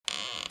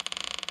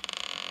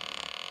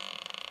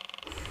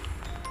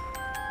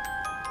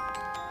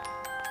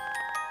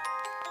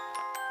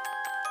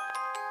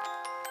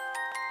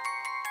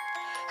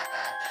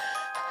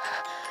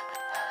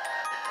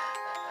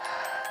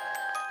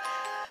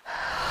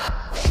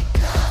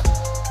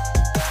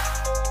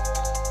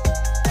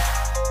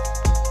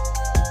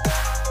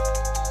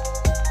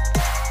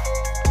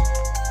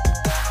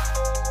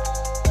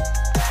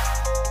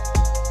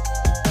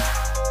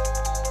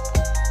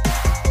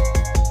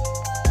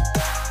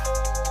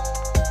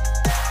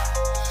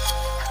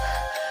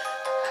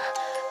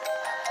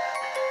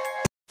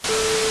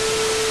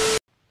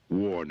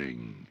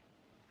Warning.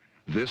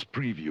 This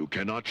preview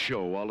cannot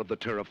show all of the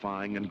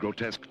terrifying and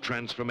grotesque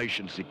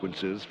transformation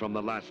sequences from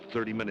the last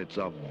 30 minutes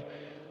of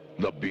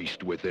The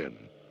Beast Within.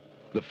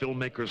 The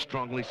filmmakers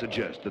strongly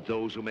suggest that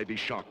those who may be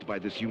shocked by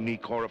this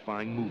unique,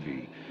 horrifying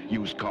movie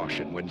use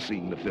caution when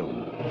seeing the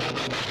film.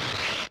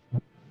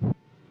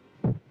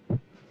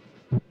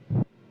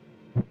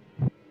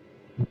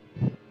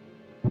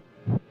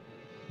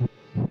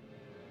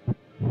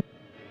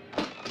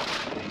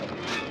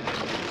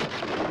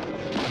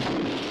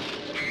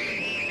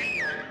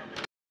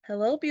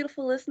 Hello,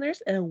 beautiful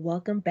listeners, and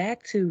welcome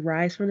back to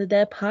Rise from the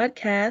Dead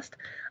podcast.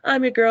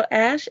 I'm your girl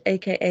Ash,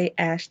 aka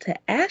Ash to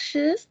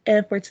Ashes,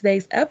 and for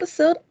today's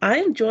episode, I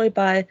am joined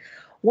by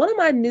one of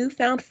my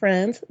newfound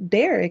friends,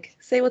 Derek.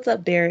 Say what's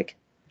up, Derek.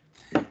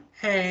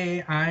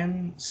 Hey,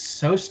 I'm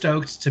so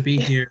stoked to be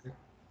here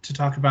to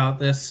talk about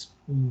this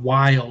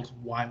wild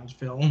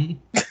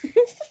film.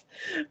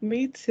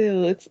 Me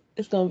too.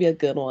 It's gonna be a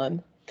good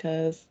one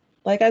because,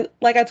 like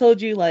I told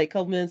you like a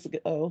couple minutes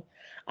ago,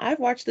 I've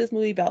watched this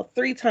movie about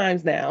 3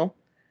 times now,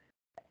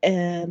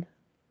 and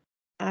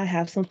I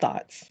have some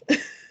thoughts.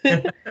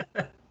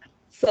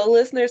 So,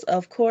 listeners,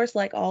 of course,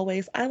 like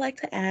always, I like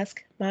to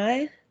ask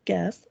my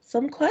guests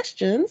some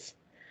questions.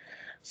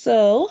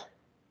 So,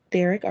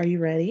 Derek, are you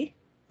ready?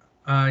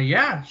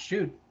 Yeah,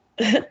 shoot.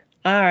 All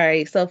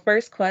right. So,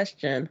 first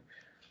question: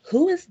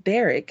 who is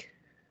Derek?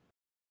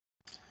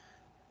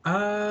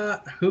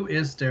 Who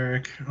is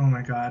Derek? Oh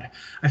my god.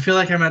 I feel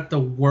like I'm at the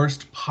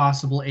worst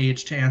possible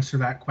age to answer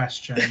that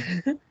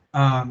question.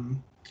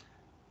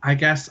 I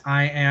guess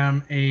I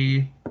am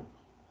in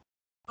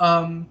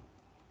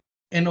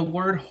a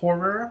word,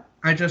 horror.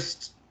 I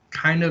just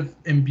kind of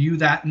imbue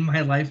that in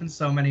my life in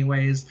so many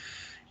ways.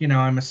 You know,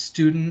 I'm a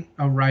student,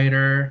 a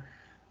writer,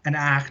 an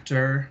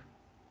actor.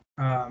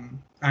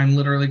 I'm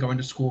literally going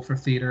to school for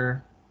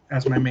theater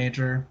as my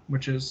major,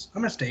 which is a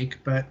mistake,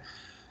 but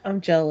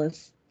I'm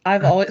jealous.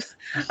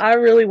 I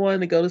really wanted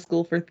to go to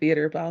school for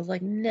theater, but I was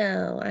like,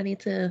 no, I need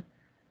to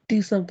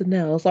do something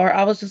else. Or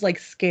I was just like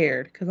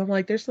scared because I'm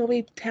like, there's so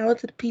many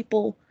talented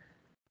people.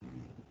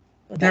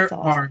 But there awesome.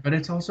 are, but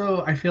it's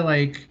also, I feel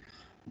like,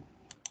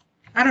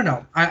 I don't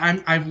know.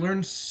 I've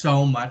learned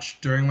so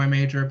much during my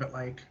major, but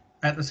like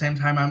at the same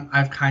time,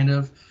 I've kind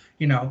of,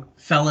 you know,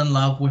 fell in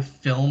love with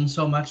film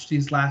so much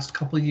these last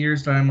couple of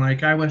years that I'm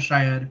like, I wish I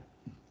had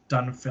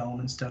done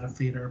film instead of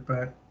theater,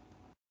 but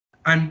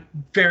I'm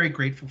very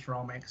grateful for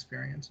all my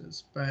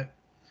experiences. But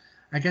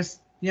I guess,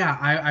 yeah,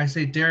 I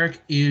say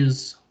Derek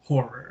is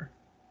horror.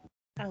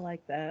 I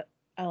like that.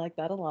 I like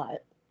that a lot.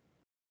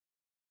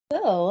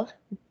 So,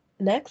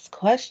 next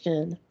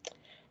question.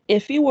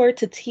 If you were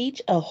to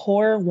teach a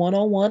horror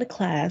 101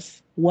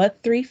 class,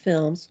 what 3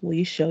 films will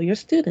you show your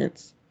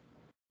students?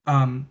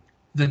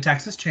 The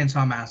Texas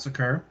Chainsaw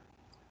Massacre,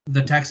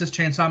 the Texas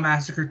Chainsaw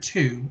Massacre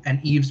 2,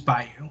 and Eve's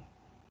Bayou.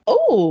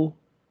 Oh,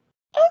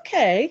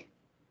 okay.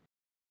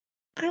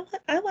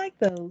 I like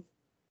those,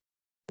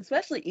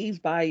 especially Eve's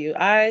Bayou.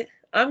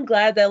 I'm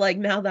glad that like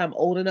now that I'm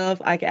old enough,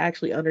 I can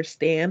actually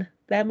understand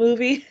that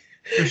movie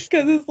because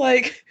it's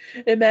like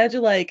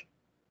imagine like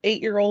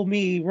 8-year-old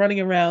me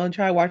running around and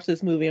try to watch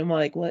this movie. I'm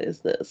like, what is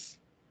this?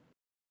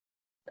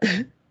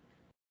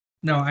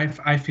 No,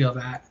 I feel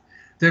that.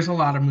 There's a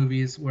lot of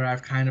movies where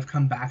I've kind of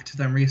come back to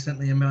them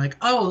recently and been like,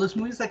 oh, this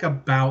movie's like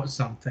about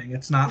something.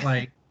 It's not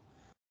like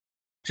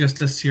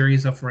just a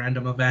series of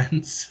random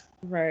events.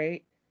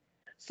 Right.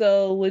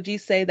 So would you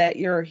say that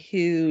you're a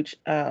huge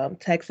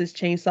Texas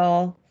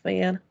Chainsaw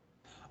fan?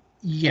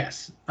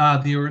 Yes,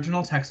 the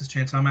original Texas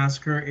Chainsaw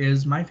Massacre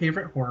is my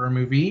favorite horror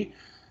movie.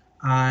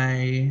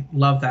 I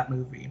love that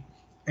movie.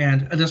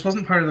 And this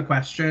wasn't part of the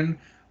question,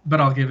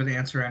 but I'll give it the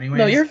answer No,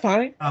 anyways. you're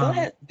fine. Go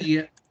ahead.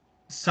 The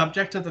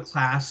subject of the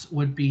class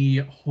would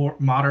be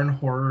modern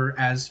horror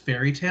as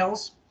fairy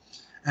tales.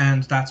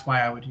 And that's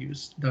why I would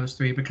use those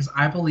 3, because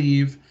I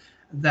believe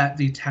that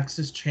the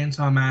Texas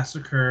Chainsaw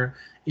Massacre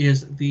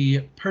is the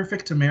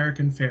perfect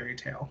American fairy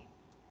tale.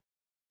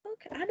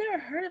 Okay, I never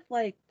heard of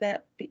like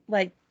that,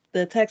 like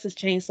the Texas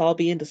Chainsaw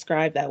being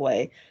described that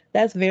way.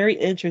 That's very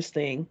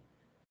interesting.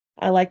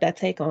 I like that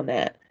take on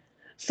that.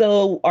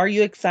 So, are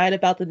you excited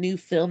about the new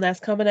film that's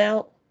coming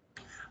out?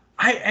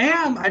 I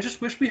am. I just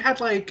wish we had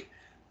like,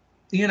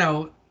 you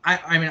know,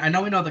 I mean, I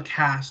know we know the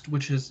cast,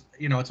 which is,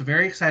 you know, it's a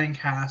very exciting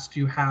cast.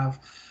 You have,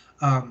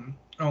 oh,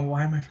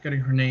 why am I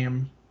forgetting her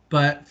name?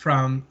 But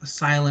from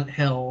Silent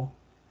Hill,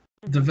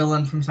 the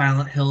villain from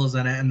Silent Hill is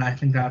in it, and I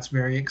think that's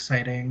very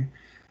exciting.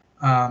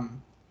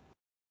 Um,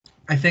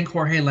 I think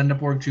Jorge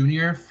Lindeborg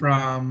Jr.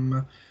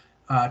 from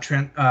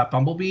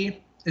Bumblebee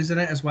is in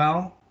it as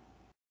well.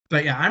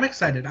 But yeah, I'm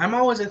excited. I'm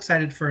always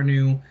excited for a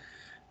new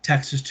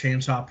Texas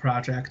Chainsaw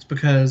Project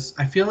because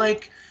I feel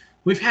like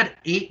we've had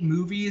 8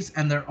 movies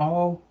and they're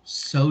all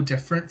so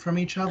different from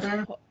each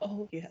other.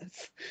 Oh,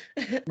 yes.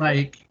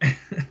 Like,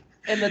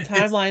 And the it's,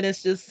 timeline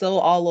is just so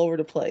all over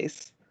the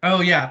place.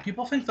 oh yeah,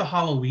 people think the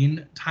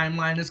Halloween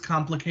timeline is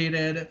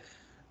complicated.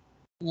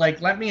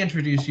 Like, let me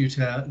introduce you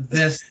to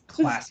this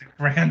classic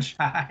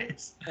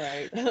franchise.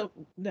 Right.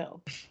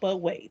 No, but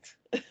wait.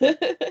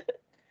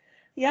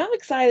 Yeah, I'm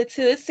excited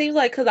too. It seems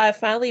like because I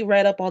finally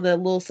read up on the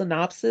little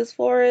synopsis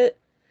for it,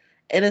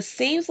 and it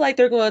seems like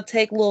they're going to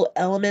take little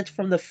elements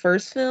from the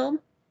first film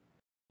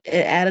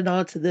and add it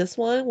on to this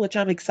one, which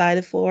I'm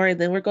excited for. And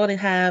then we're going to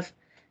have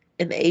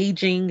an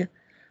aging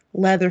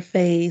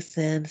Leatherface,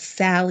 and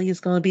Sally is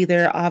going to be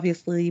there,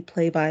 obviously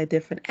played by a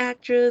different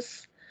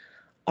actress,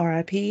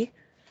 R.I.P.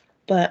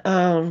 But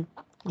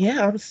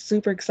yeah, I'm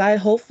super excited.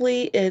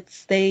 Hopefully,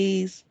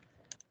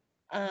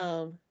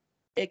 um,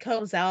 it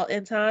comes out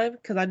in time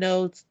because I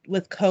know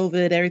with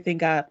COVID, everything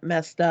got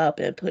messed up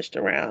and pushed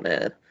around,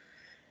 and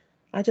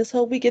I just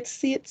hope we get to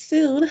see it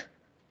soon.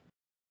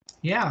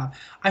 Yeah,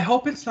 I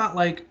hope it's not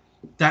like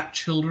that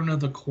Children of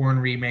the Corn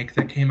remake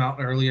that came out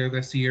earlier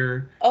this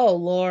year. Oh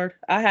Lord,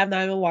 I have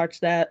not even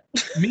watched that.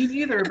 Me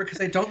neither, because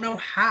I don't know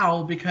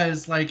how,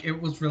 because like it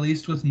was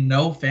released with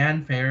no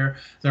fanfare.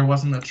 There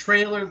wasn't a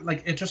trailer.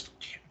 Like it just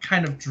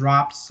kind of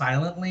dropped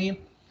silently.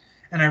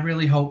 And I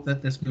really hope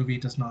that this movie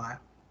does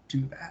not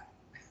do that.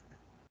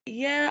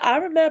 Yeah, I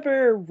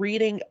remember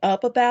reading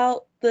up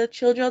about the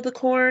Children of the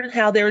Corn,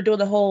 how they were doing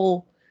the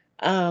whole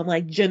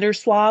like gender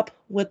swap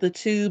with the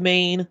two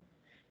main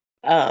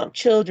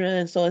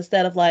children. So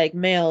instead of like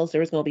males, there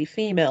was gonna be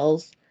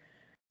females.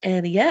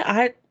 And yeah,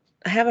 I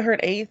haven't heard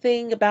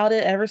anything about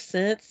it ever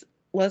since.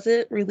 Was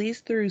it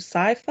released through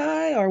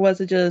Sci-Fi or was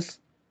it just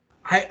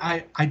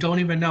I don't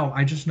even know.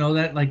 I just know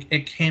that like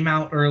it came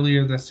out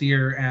earlier this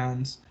year,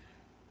 and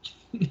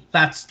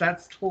that's the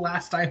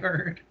last I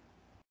heard.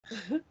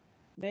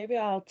 maybe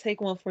I'll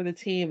take one for the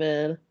team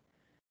and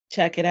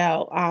check it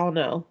out. I don't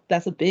know.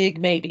 That's a big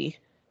maybe.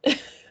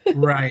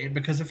 Right,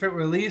 because if it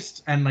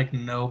released and like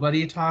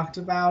nobody talked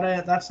about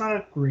it, that's not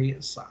a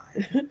great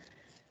sign.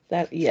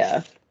 That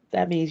yeah,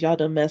 that means y'all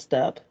done messed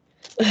up.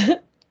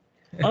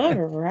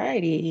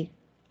 Alrighty.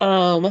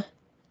 Um,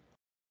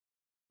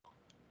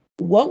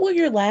 what will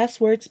your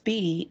last words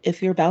be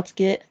if you're about to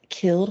get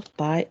killed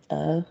by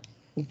a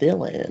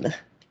villain?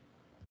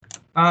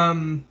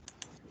 Um,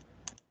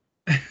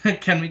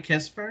 can we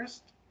kiss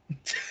first?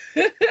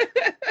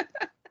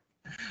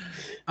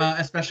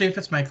 Especially if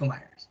it's Michael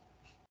Myers.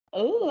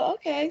 Oh,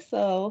 okay.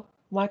 So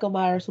Michael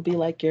Myers will be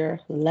like your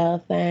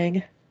love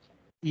thing.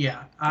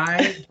 Yeah,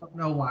 I don't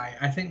know why.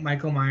 I think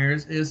Michael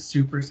Myers is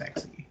super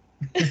sexy.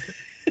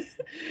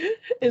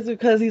 It's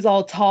because he's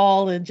all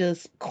tall and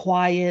just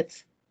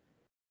quiet.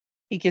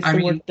 He gets I the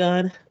mean, work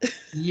done.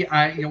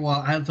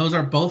 yeah, those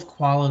are both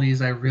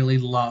qualities I really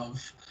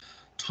love.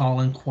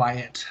 Tall and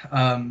quiet.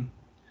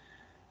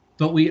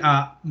 But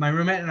my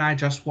roommate and I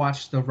just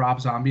watched the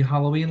Rob Zombie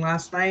Halloween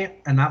last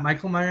night, and that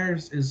Michael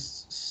Myers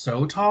is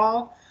so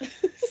tall.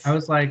 I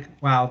was like,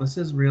 wow, this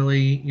is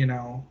really,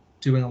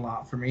 doing a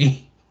lot for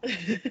me.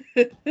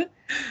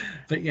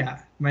 But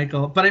yeah,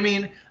 Michael. But I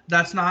mean,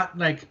 that's not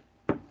like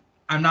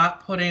I'm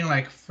not putting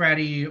like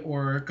Freddy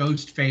or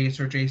Ghostface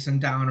or Jason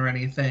down or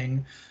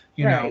anything.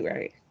 You know, Right,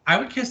 right. I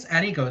would kiss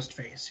any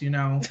Ghostface.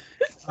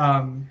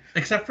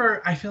 Except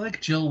for I feel like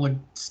Jill would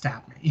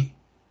stab me.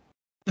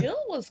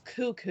 Jill was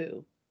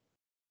cuckoo.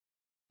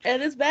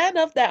 And it's bad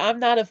enough that I'm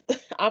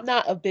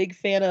not a big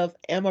fan of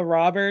Emma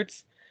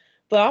Roberts,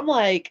 but I'm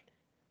like,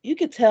 you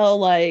could tell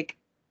like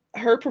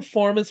her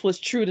performance was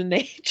true to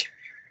nature.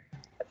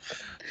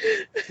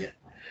 Yeah.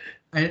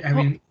 I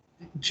mean,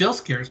 Jill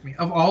scares me.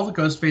 Of all the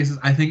ghost faces,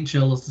 I think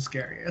Jill is the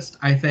scariest.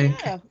 I think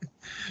Yeah,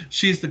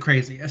 she's the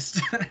craziest.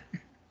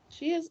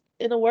 she is,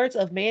 in the words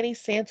of Manny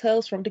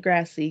Santos from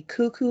Degrassi,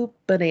 cuckoo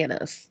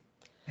bananas.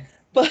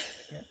 But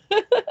Yeah.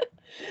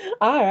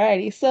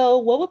 alrighty, so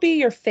what would be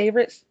your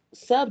favorite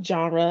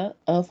subgenre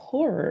of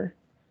horror?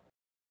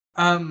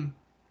 um,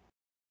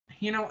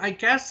 I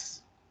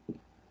guess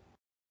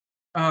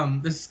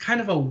this is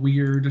kind of a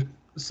weird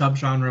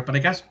subgenre, but I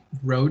guess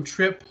road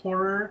trip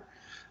horror,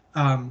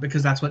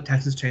 because that's what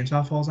Texas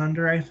Chainsaw falls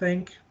under, I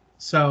think.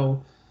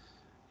 So,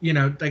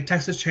 like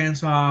Texas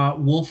Chainsaw,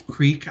 Wolf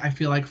Creek, I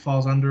feel like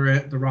falls under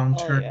it. The Wrong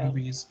Oh Turn yeah.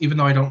 movies, even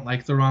though I don't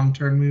like the Wrong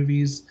Turn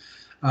movies,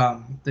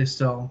 they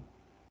still,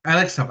 I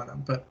like some of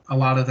them, but a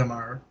lot of them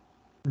are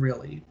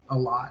really a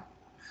lot.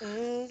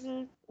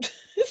 Hmm.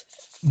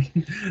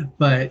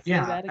 But Say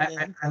yeah, that I,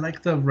 again. I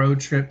like the road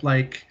trip,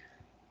 like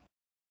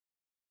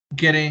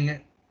getting,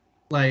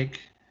 like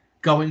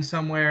going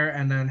somewhere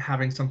and then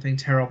having something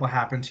terrible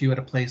happen to you at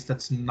a place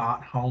that's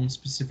not home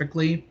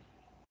specifically.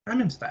 I'm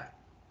into that.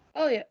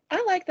 Oh yeah,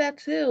 I like that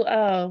too.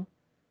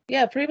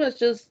 Yeah, pretty much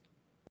just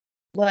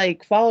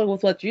like following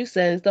with what you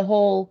said is the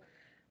whole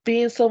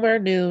being somewhere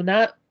new,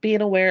 not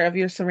being aware of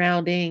your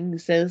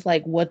surroundings, and it's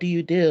like, what do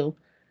you do?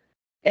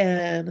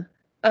 And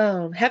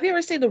have you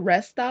ever seen the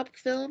Rest Stop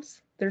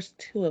films? There's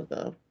two of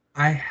them.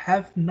 I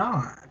have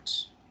not.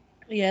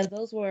 Yeah,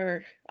 those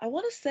were I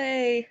want to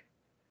say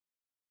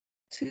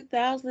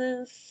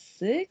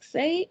 2006,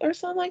 8 or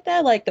something like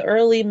that, like the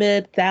early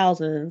mid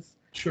thousands.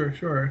 Sure,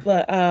 sure.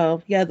 But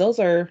yeah, those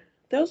are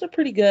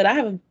pretty good. I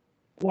haven't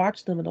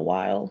watched them in a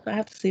while. I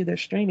have to see if they're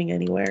streaming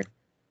anywhere.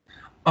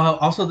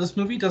 Also, this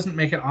movie doesn't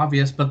make it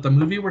obvious, but the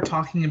movie we're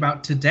talking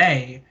about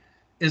today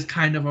is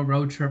kind of a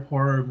road trip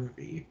horror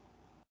movie.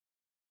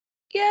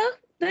 Yeah,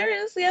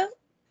 there is. Yeah.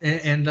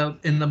 in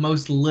the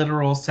most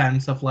literal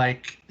sense of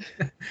like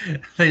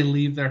they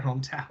leave their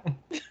hometown.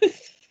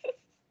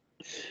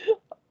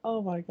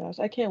 Oh my gosh,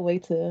 I can't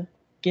wait to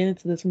get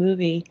into this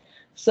movie.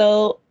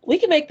 So we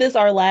can make this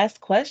our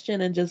last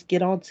question and just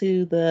get on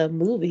to the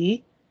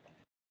movie.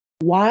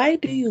 Why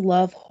do you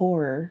love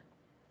horror?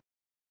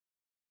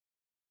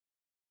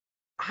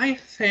 I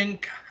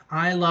think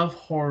I love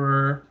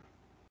horror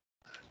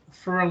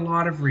for a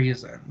lot of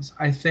reasons.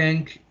 I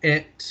think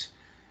it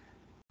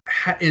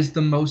is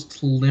the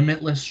most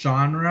limitless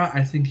genre.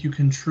 I think you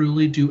can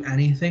truly do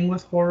anything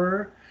with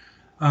horror.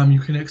 You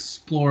can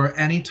explore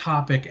any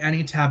topic,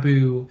 any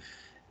taboo,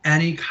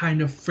 any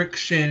kind of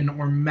friction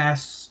or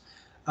mess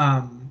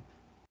um,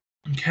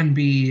 can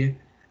be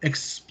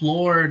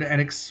explored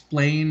and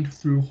explained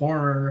through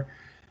horror.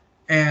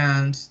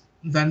 And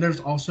then there's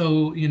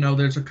also,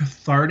 there's a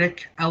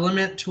cathartic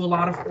element to a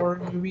lot of horror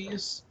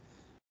movies.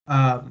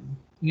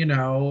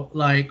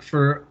 Like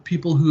for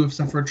people who have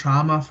suffered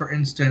trauma, for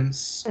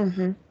instance,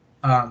 Mm-hmm.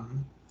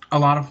 A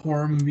lot of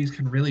horror movies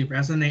can really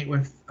resonate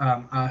with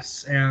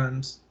us,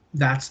 and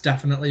that's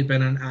definitely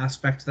been an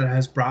aspect that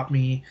has brought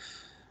me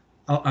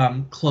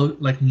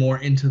like more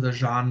into the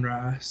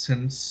genre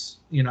since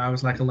I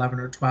was like 11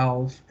 or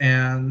 12.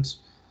 And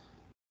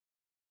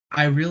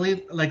I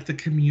really like the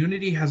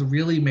community has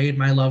really made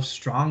my love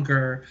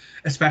stronger,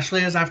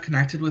 especially as I've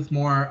connected with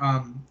more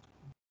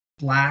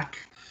black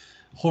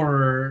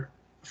horror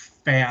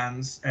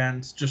fans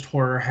and just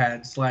horror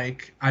heads.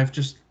 Like I've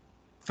just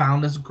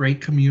found this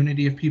great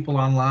community of people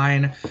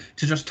online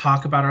to just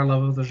talk about our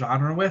love of the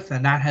genre with,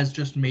 and that has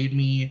just made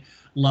me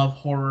love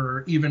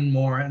horror even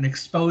more and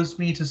exposed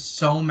me to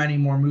so many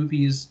more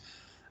movies.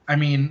 I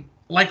mean,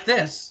 like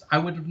this, I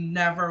would have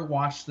never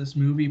watched this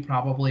movie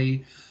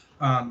probably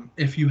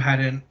if you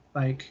hadn't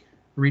like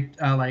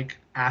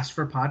asked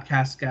for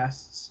podcast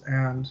guests.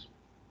 And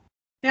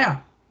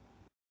yeah.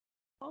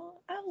 Oh,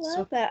 I love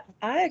So that.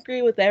 I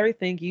agree with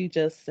everything you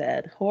just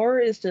said. Horror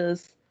is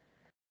just,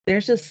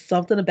 there's just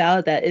something about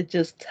it that it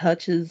just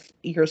touches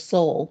your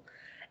soul.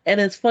 And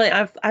it's funny,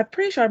 I'm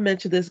pretty sure I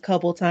mentioned this a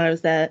couple of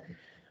times that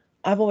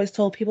I've always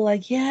told people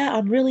like, yeah,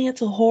 I'm really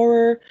into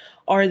horror,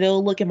 or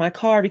they'll look at my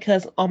car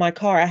because on my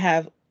car I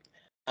have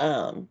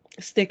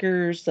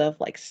stickers of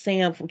like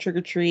Sam from Trick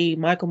or Treat,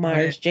 Michael right.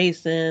 Myers,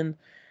 Jason,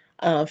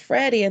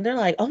 Freddy, and they're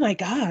like, "Oh my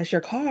gosh,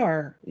 your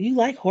car! You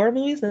like horror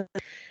movies?" And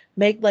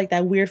make like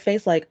that weird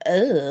face, like,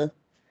 "Ugh."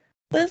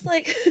 But it's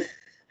like,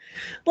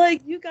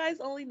 like you guys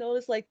only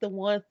notice like the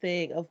one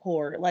thing of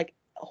horror. Like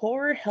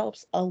horror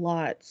helps a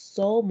lot,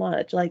 so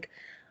much. Like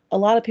a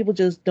lot of people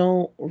just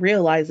don't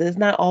realize it. It's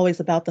not always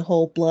about the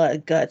whole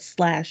blood, guts,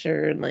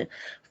 slasher, and like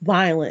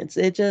violence.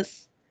 It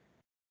just,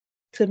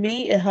 to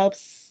me, it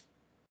helps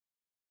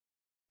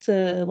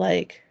to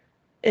like,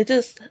 it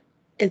just,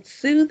 it's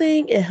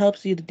soothing. It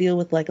helps you to deal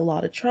with like a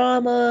lot of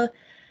trauma.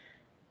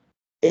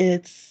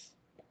 It's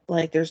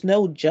like there's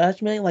no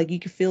judgment. Like you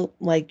can feel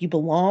like you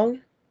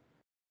belong.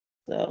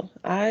 So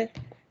I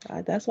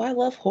that's why I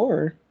love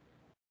horror.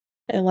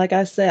 And like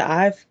I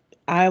said,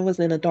 I was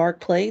in a dark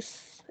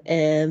place,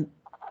 and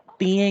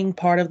being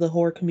part of the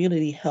horror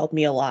community helped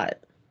me a lot.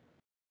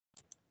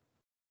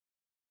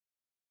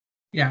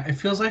 Yeah, it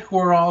feels like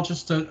we're all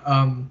just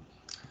a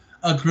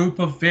group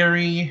of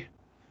very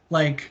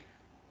like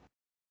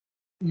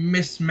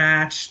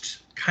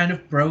mismatched, kind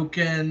of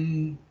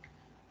broken,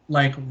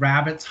 like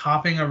rabbits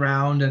hopping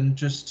around and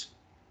just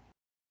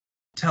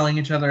telling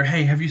each other,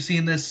 "Hey, have you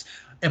seen this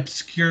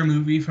obscure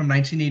movie from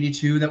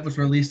 1982 that was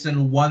released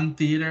in one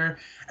theater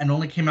and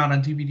only came out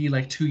on DVD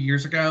like 2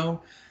 years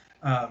ago?"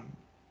 Um,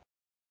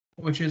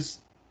 which is,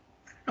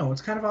 I don't know,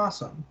 it's kind of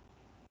awesome.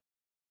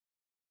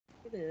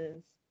 It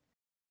is.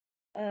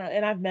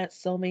 And I've met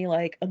so many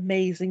like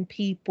amazing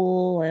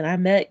people, and I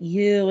met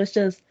you. It's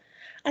just,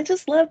 I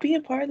just love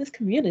being part of this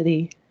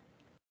community.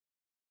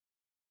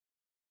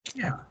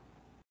 Yeah.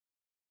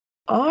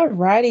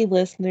 Alrighty,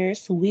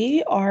 listeners,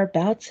 we are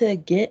about to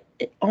get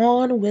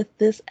on with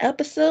this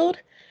episode.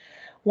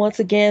 Once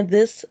again,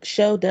 this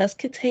show does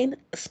contain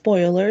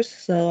spoilers,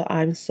 so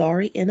I'm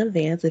sorry in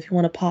advance. If you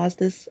want to pause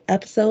this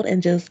episode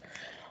and just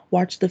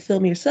watch the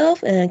film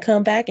yourself and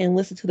come back and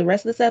listen to the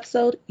rest of this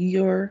episode,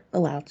 you're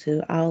allowed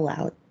to. I'll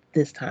allow it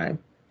this time.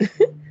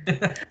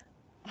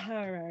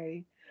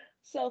 Alrighty.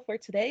 So for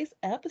today's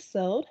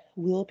episode,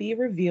 we'll be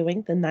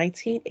reviewing the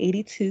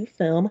 1982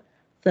 film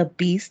The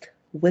Beast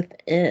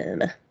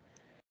Within.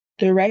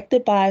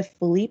 Directed by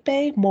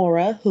Felipe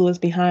Mora, who is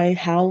behind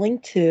Howling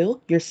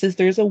 2, Your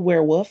Sister's a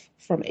Werewolf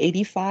from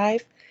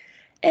 85,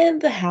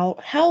 and the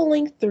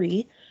Howling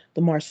 3,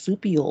 The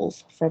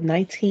Marsupials from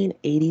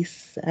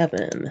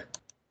 1987.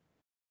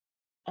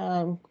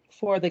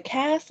 For the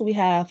cast, we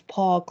have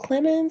Paul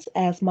Clemens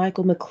as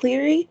Michael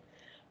McCleary,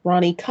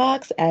 Ronnie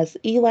Cox as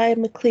Eli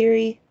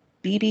McCleary,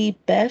 Bebe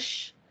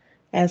Besh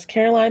as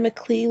Caroline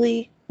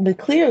McCleary,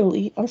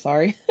 I'm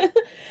sorry,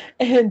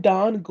 and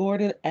Don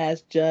Gordon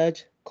as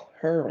Judge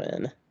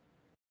Curran.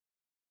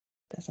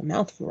 That's a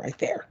mouthful right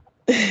there.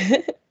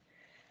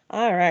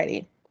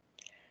 Alrighty.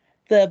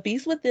 The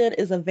Beast Within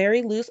is a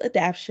very loose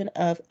adaptation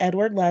of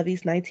Edward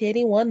Levy's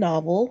 1981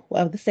 novel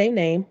of the same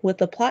name, with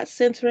the plot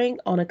centering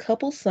on a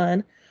couple's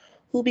son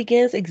who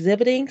begins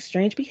exhibiting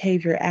strange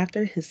behavior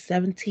after his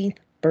 17th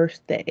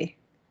birthday.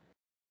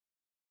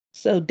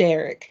 So,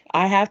 Derek,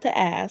 I have to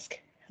ask,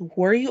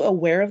 were you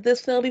aware of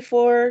this film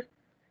before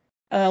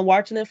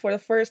watching it for the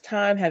first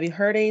time? Have you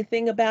heard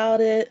anything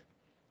about it?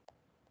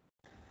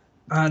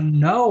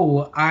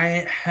 No,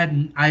 I'd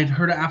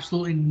heard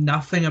absolutely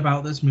nothing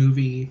about this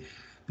movie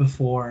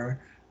before.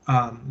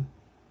 Um,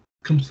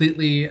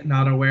 Completely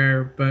not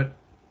aware, but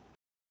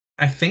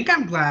I think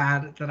I'm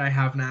glad that I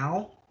have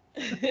now.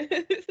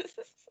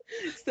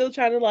 Still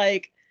trying to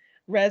like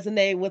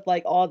resonate with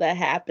like all that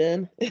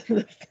happened in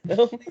the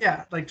film.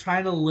 Yeah, like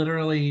trying to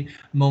literally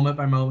moment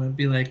by moment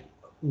be like,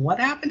 what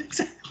happened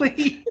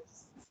exactly?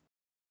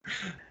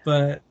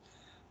 But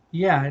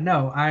yeah,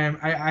 no,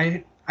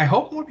 I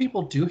hope more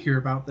people do hear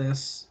about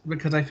this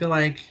because I feel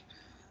like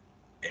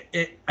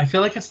I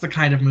feel like it's the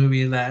kind of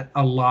movie that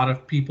a lot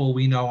of people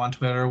we know on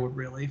Twitter would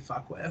really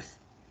fuck with.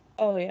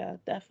 Oh yeah,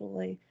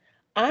 definitely.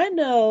 I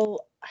know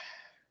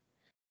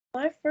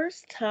my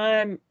first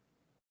time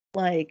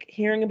like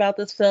hearing about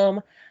this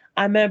film,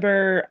 I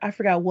remember I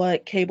forgot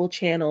what cable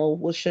channel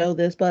will show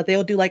this, but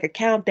they'll do like a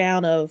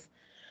countdown of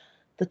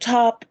the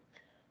top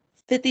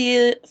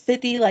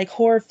 50 like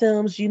horror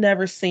films you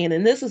never seen.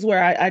 And this is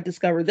where I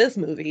discovered this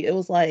movie. It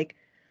was like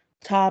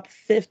top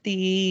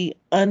 50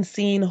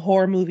 unseen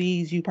horror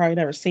movies you probably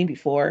never seen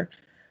before.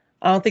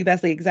 I don't think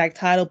that's the exact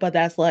title, but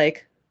that's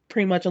like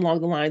pretty much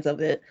along the lines of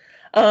it.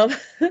 Um,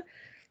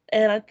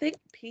 and I think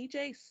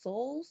PJ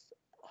Souls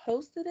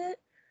hosted it.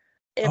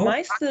 It Oh,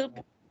 might still,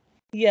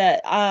 yeah,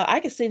 I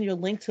can send you a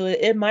link to it.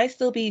 It might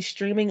still be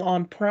streaming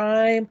on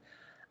Prime.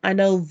 I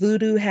know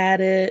Vudu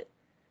had it,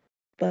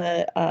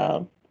 but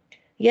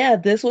yeah,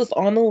 this was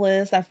on the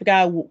list. I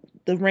forgot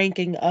the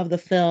ranking of the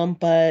film,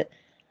 but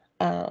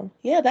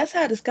yeah, that's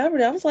how I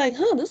discovered it. I was like,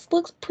 huh, this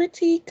looks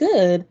pretty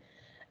good.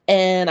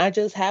 And I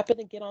just happened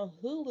to get on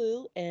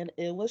Hulu and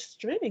it was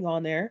streaming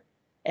on there.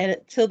 And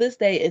till this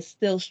day, it's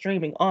still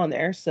streaming on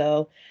there.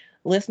 So,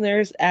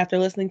 listeners, after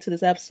listening to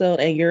this episode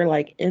and you're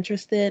like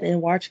interested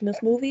in watching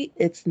this movie,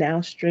 it's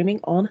now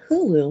streaming on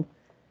Hulu.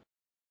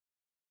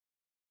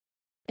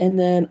 And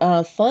then,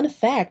 fun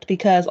fact,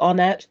 because on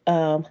that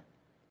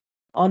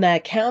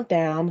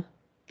countdown,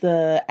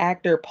 the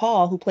actor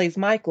Paul, who plays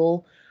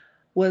Michael,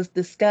 was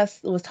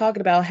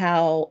talking about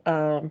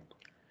how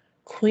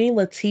Queen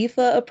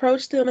Latifah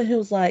approached him and he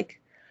was like,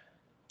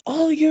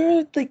 "Oh,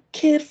 you're the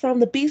kid from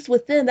The Beast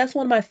Within. That's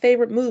one of my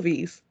favorite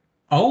movies."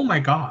 oh my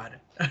god.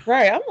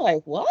 Right. I'm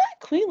like, "What?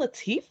 Queen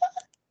Latifah?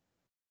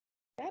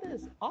 That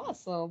is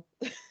awesome."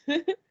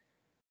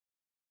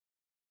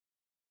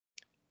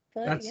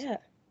 But That's yeah.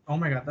 oh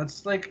my god.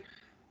 That's like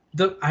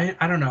I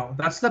don't know.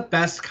 That's the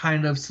best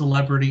kind of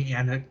celebrity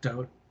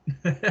anecdote.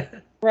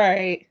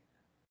 Right.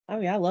 I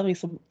mean, I love me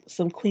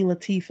some Queen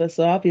Latifah,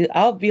 so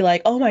I'll be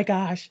like, "Oh my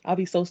gosh." I'll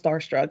be so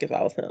starstruck if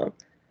I was him.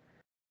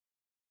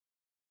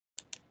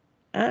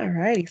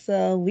 Alrighty,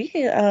 so we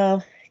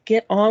can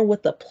get on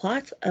with the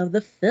plot of the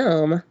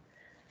film.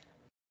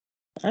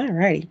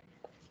 Alrighty.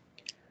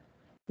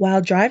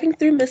 While driving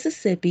through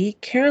Mississippi,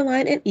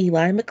 Caroline and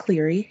Eli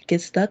McCleary get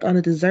stuck on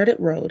a deserted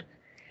road.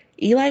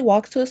 Eli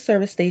walks to a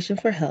service station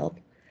for help.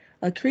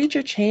 A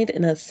creature chained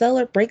in a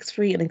cellar breaks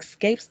free and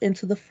escapes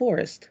into the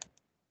forest.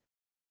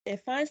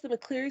 It finds the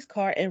McCleary's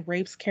car and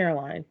rapes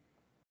Caroline.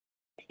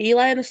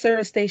 Eli and the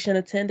service station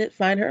attendant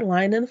find her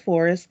lying in the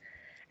forest.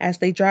 As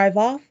they drive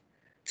off,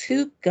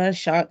 two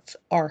gunshots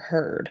are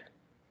heard.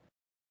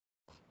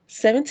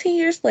 17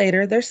 years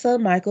later, their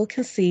son Michael,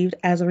 conceived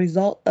as a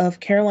result of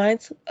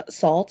Caroline's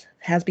assault,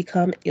 has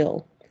become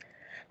ill.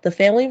 The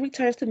family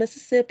returns to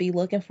Mississippi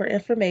looking for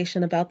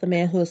information about the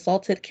man who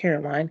assaulted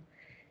Caroline,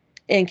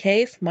 in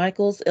case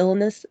Michael's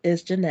illness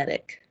is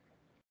genetic.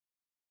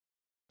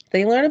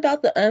 They learn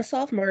about the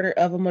unsolved murder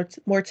of a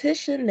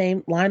mortician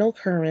named Lionel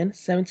Curran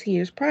 17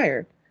 years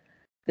prior.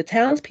 The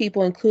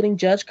townspeople, including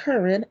Judge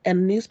Curran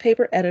and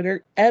newspaper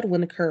editor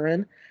Edwin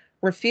Curran,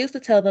 refuse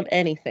to tell them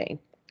anything.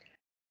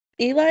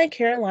 Eli and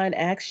Caroline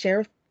ask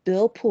Sheriff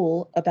Bill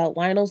Poole about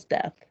Lionel's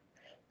death.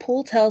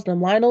 Poole tells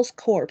them Lionel's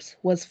corpse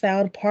was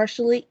found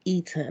partially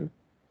eaten.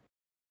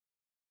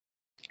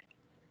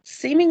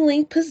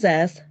 Seemingly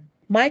possessed,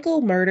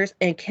 Michael murders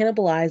and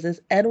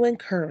cannibalizes Edwin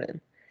Curran.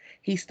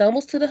 He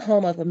stumbles to the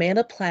home of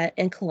Amanda Platt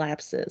and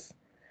collapses.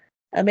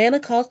 Amanda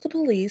calls the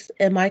police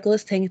and Michael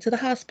is taken to the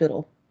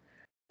hospital.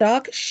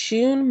 Doc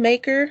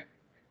Schoonmaker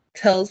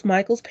tells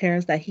Michael's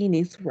parents that he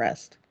needs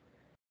rest.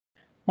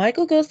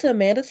 Michael goes to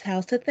Amanda's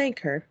house to thank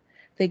her.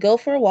 They go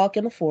for a walk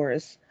in the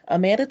forest.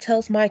 Amanda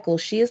tells Michael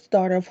she is the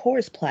daughter of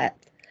Horace Platt,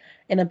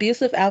 an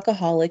abusive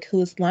alcoholic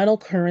who is Lionel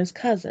Curran's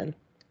cousin.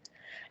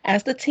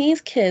 As the teens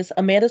kiss,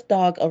 Amanda's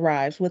dog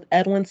arrives with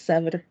Edwin's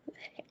severed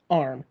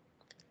arm.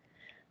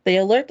 They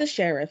alert the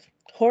sheriff.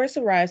 Horace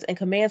arrives and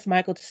commands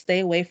Michael to stay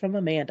away from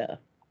Amanda.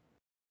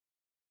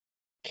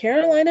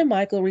 Caroline and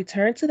Michael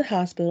return to the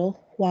hospital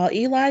while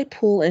Eli,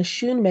 Poole, and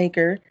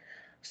Schoonmaker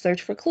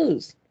search for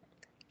clues.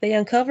 They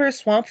uncover a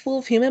swamp full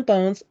of human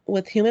bones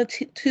with human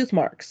tooth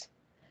marks.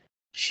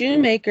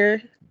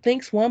 Shoemaker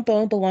thinks one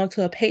bone belonged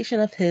to a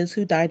patient of his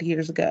who died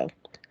years ago.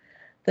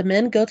 The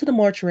men go to the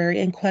mortuary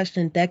and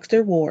question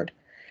Dexter Ward,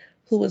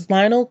 who was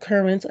Lionel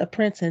Curran's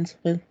apprentice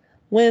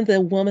when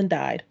the woman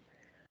died.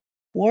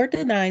 Ward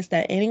denies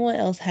that anyone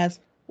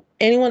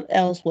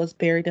else was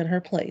buried in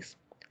her place.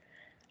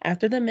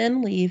 After the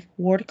men leave,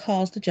 Ward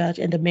calls the judge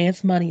and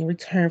demands money in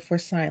return for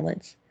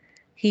silence.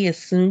 He is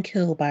soon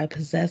killed by a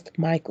possessed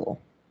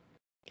Michael.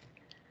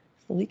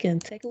 So we can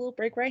take a little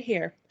break right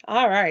here.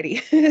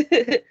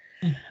 Alrighty.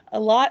 A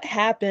lot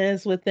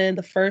happens within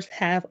the first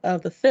half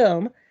of the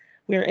film.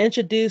 We're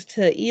introduced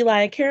to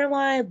Eli and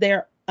Caroline.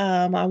 They're,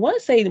 I want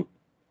to say,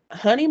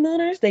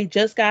 honeymooners. They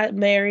just got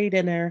married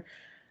and they're,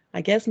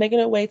 I guess, making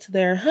their way to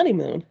their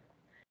honeymoon.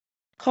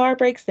 Car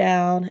breaks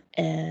down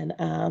and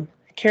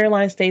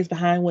Caroline stays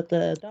behind with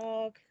the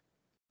dog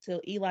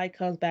till Eli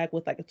comes back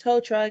with like a tow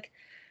truck.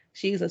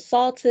 She's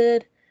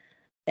assaulted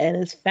and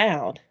is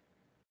found.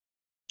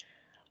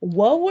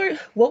 What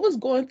was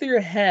going through your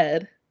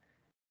head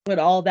when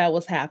all that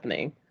was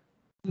happening?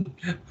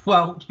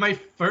 Well, my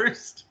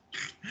first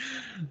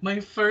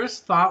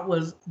thought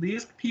was,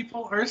 these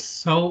people are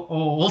so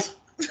old.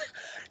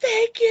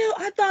 Thank you.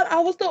 I thought I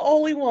was the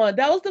only one.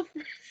 That was the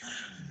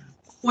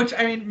Which,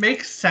 I mean,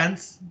 makes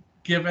sense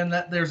given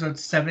that there's a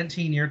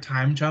 17-year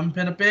time jump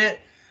in a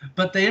bit,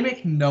 but they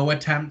make no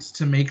attempts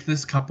to make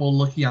this couple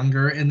look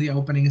younger in the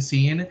opening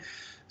scene.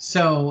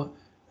 So,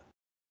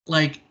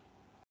 like,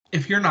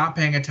 if you're not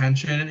paying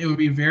attention, it would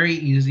be very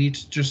easy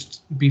to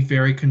just be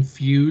very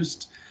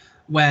confused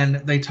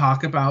when they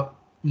talk about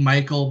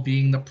Michael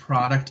being the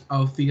product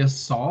of the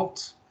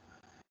assault.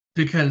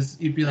 Because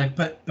you'd be like,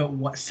 but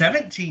what,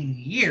 17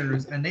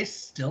 years and they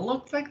still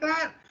look like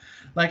that?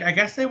 Like, I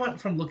guess they went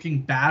from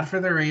looking bad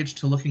for their age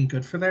to looking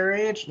good for their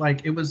age.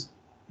 Like, it was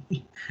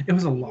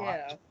a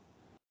lot.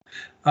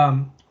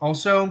 Yeah.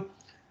 Also,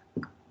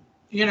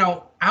 you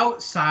know,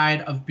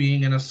 outside of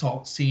being an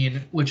assault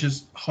scene, which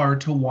is hard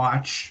to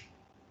watch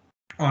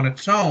on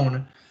its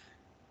own,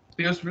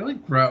 it was really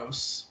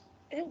gross.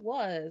 It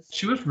was.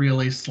 She was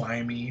really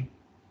slimy.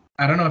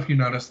 I don't know if you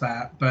noticed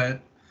that, but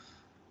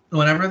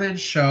whenever they'd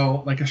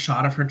show like a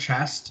shot of her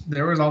chest,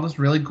 there was all this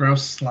really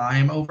gross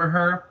slime over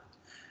her.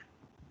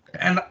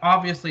 And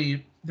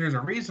obviously there's a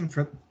reason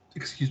for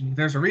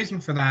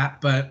that,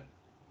 but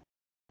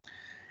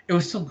it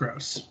was still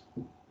gross.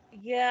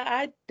 Yeah,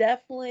 I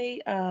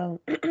definitely I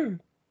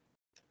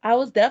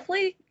was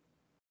definitely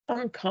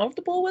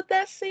uncomfortable with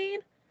that scene.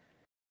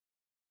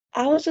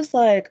 I was just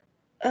like,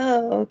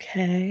 oh,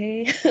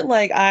 okay.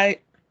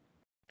 Like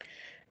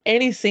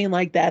any scene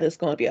like that is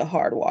going to be a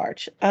hard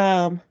watch.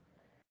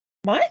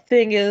 My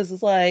thing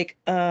is like,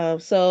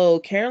 so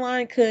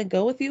Caroline couldn't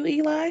go with you,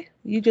 Eli?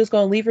 You just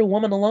gonna leave your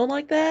woman alone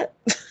like that?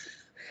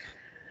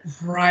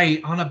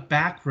 Right, on a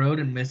back road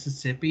in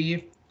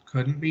Mississippi,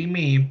 couldn't be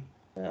me.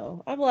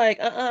 No, I'm like,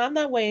 I'm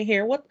not waiting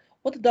here. What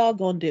the dog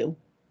gonna do?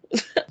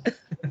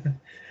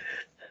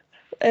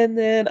 And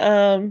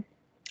then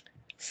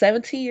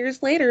 17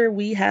 years later,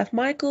 we have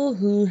Michael,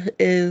 who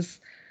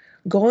is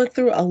going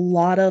through a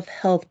lot of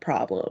health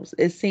problems.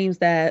 It seems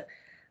that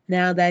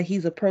now that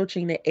he's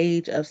approaching the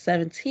age of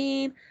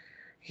 17,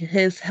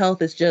 his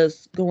health is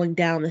just going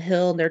down the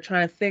hill, and they're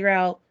trying to figure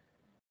out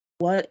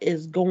what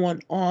is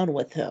going on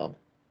with him.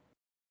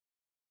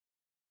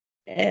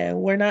 And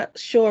we're not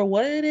sure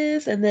what it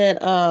is. And then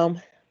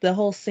the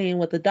whole scene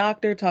with the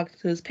doctor talking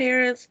to his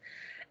parents,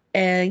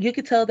 and you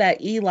could tell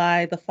that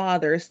Eli, the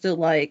father, is still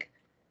like,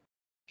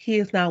 he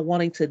is not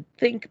wanting to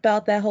think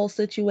about that whole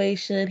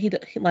situation.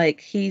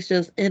 He's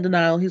just in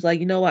denial. He's like,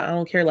 you know what? I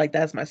don't care. Like,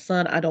 that's my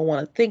son. I don't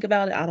want to think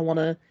about it. I don't want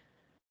to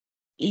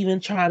even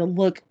try to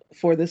look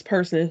for this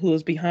person who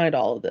is behind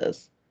all of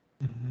this.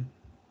 Mm-hmm.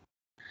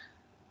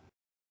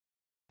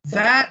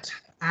 That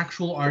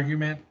actual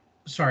argument.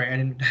 Sorry, I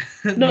didn't.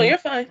 No, you're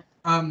fine.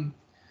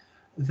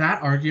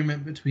 That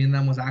argument between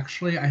them was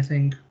actually, I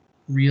think,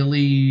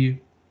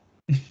 really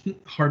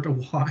hard to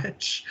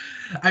watch.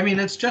 I mean,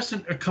 it's just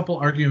a couple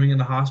arguing in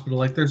the hospital.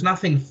 Like, there's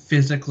nothing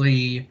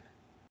physically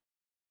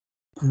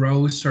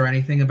gross or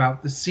anything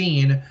about the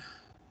scene,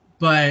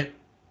 but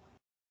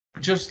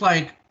just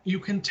like, you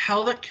can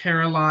tell that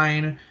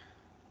Caroline,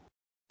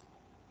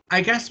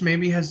 I guess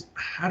maybe has,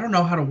 I don't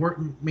know how to work,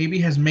 maybe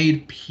has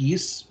made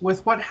peace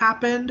with what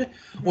happened,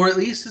 or at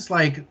least is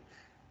like,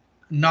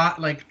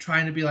 not like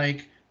trying to be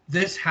like,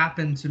 this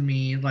happened to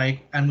me,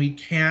 like, and we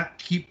can't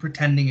keep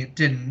pretending it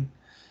didn't.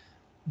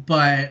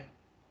 But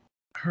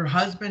her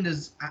husband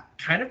is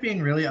kind of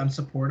being really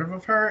unsupportive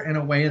of her in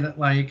a way that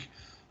like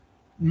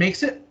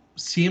makes it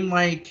seem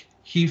like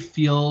he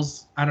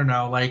feels, I don't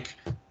know, like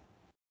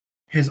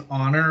his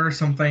honor or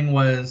something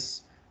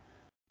was,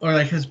 or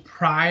like his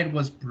pride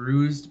was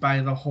bruised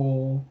by the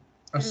whole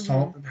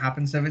assault that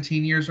happened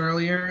 17 years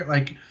earlier.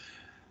 Like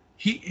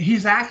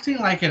he's acting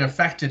like it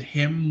affected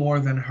him more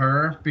than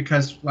her,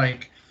 because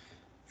like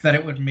that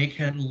it would make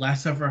him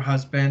less of her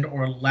husband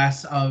or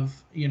less of,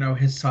 you know,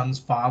 his son's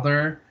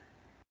father.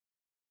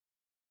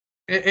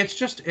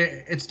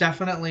 It's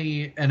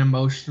definitely an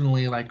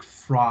emotionally like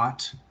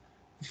fraught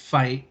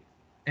fight,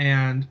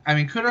 and I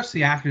mean, kudos to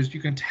the actors. You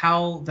can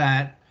tell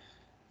that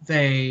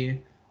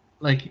they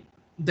like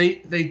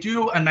they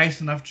do a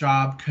nice enough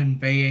job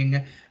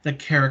conveying the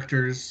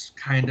characters'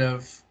 kind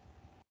of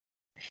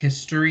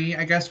history,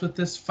 I guess, with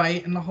this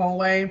fight in the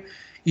hallway,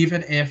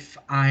 even if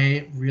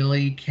I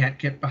really can't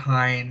get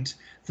behind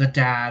the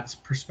dad's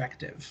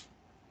perspective,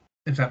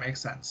 if that makes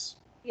sense.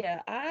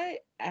 Yeah, I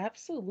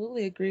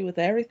absolutely agree with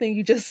everything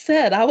you just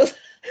said.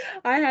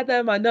 I had that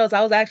in my notes.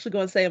 I was actually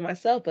going to say it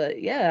myself,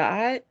 but yeah,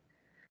 I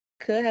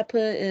could have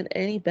put in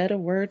any better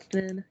words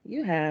than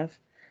you have.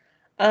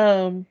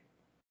 Um,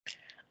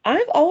 I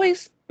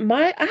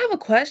have a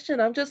question.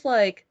 I'm just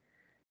like,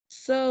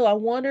 so I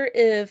wonder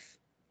if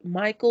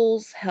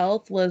Michael's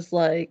health was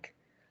like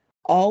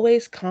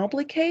always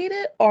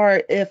complicated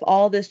or if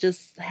all this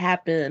just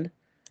happened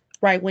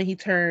right when he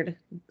turned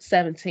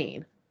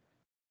 17.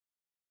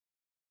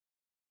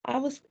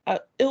 It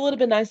would have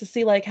been nice to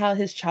see like how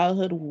his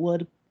childhood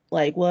would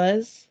like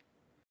was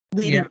Yeah,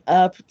 leading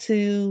up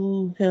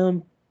to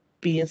him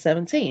being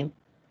 17.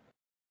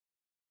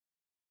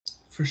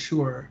 for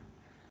sure.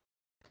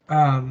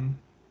 Um,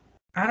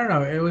 I don't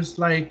know. It was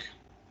like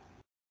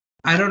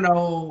I don't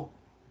know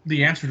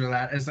the answer to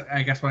that. Is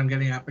I guess what I'm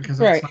getting at because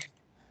it's Right. not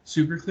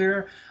super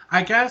clear.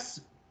 I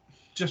guess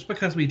just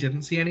because we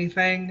didn't see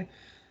anything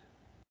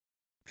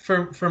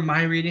from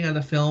my reading of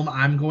the film,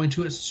 I'm going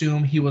to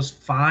assume he was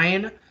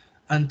fine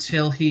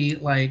until he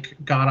like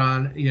got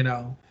on,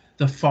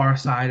 the far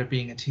side of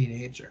being a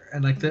teenager.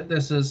 And like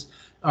this is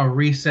a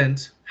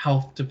recent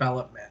health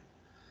development,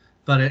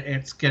 but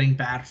it's getting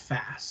bad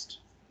fast.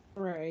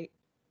 Right.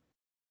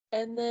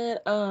 And then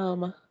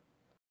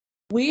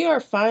we are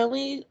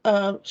finally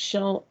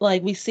shown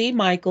like we see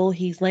Michael,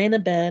 he's laying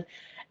in bed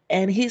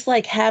and he's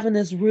like having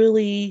this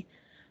really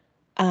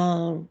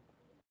um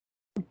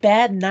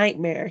bad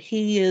nightmare.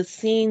 He is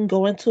seen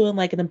going to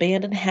like an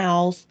abandoned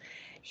house.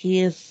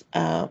 He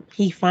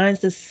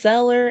finds this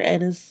cellar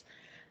and is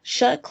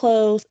shut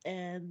closed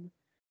and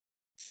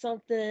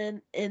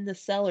something in the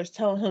cellar is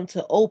telling him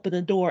to open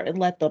the door and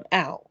let them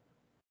out.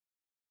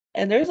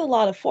 And there's a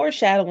lot of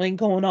foreshadowing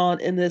going on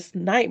in this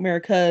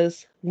nightmare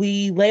because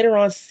we later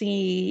on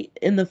see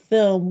in the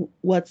film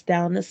what's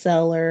down the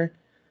cellar,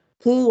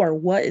 who or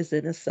what is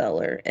in the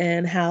cellar,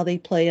 and how they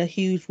play a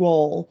huge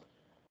role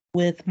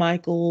with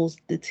Michael's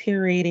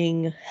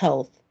deteriorating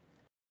health.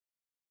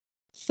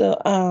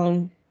 So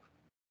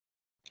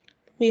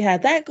we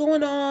had that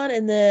going on,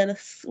 and then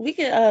we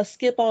can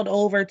skip on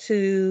over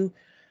to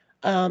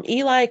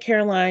Eli and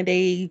Caroline.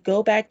 They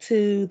go back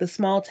to the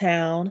small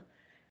town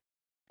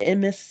in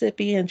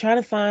Mississippi and try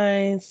to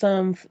find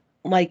some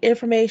like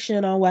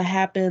information on what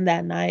happened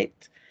that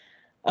night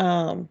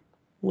um,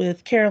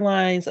 with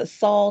Caroline's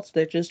assault.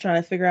 They're just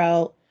trying to figure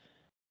out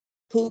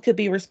who could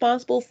be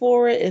responsible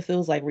for it, if it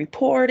was like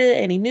reported,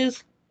 any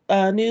news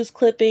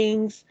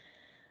clippings,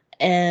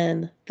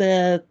 and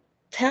the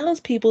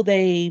townspeople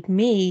they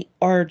meet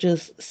are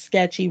just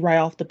sketchy right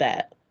off the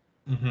bat.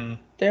 Mm-hmm.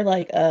 They're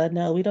like,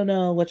 no, we don't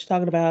know what you're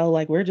talking about.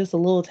 Like, we're just a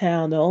little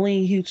town. The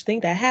only huge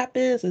thing that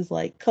happens is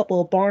like a couple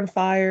of barn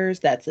fires.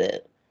 That's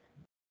it.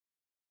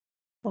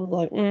 I was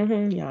like,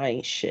 mm-hmm, yeah, I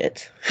ain't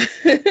shit.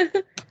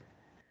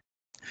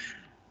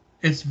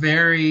 It's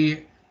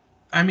very,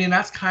 I mean,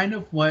 that's kind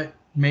of what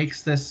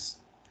makes this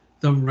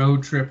the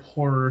road trip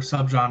horror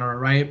subgenre,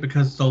 right?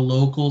 Because the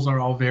locals are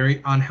all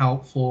very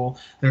unhelpful,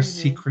 they're hmm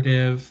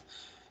secretive,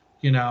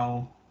 you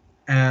know,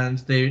 and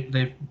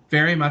they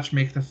very much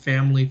make the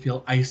family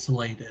feel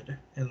isolated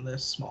in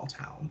this small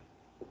town.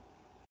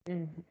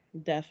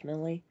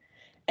 Definitely.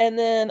 And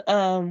then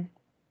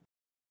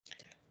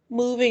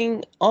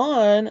moving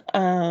on,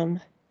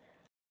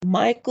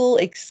 Michael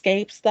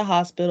escapes the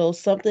hospital.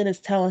 Something is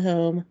telling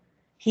him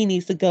he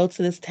needs to go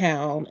to this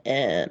town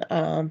and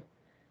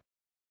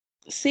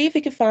see if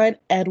he can find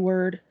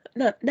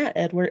not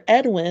Edward,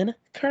 Edwin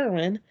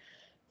Curran,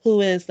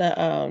 who is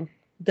the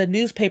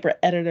newspaper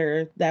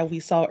editor that we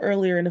saw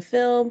earlier in the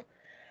film.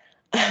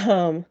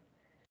 Um,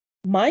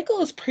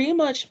 Michael is pretty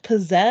much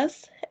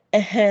possessed,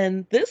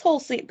 and this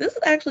is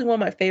actually one of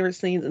my favorite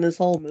scenes in this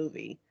whole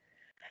movie.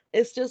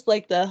 It's just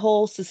like the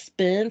whole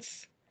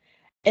suspense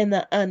and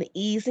the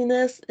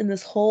uneasiness in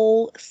this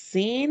whole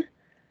scene,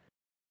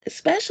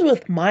 especially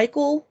with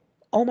Michael.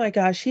 Oh my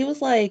gosh, he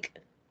was like,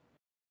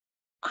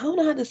 I don't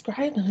know how to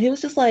describe him. He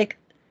was just like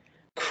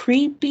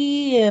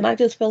creepy, and I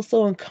just felt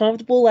so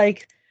uncomfortable.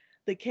 Like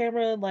the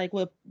camera like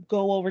would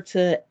go over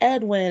to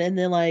Edwin, and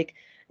then like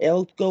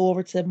it'll go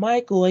over to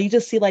Michael, and you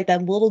just see like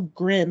that little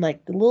grin,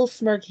 like the little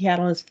smirk he had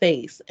on his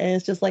face, and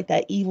it's just like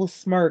that evil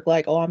smirk,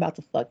 like, oh, I'm about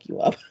to fuck you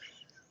up.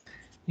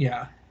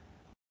 Yeah.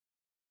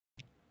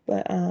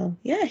 But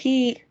yeah,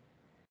 he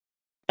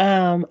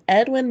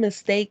Edwin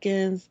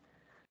mistakes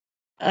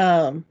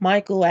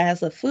Michael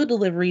as a food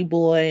delivery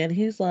boy, and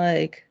he's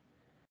like,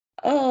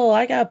 "Oh,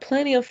 I got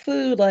plenty of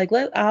food. Like,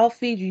 I'll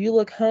feed you. You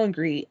look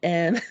hungry."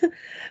 And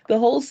the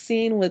whole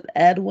scene with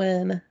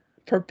Edwin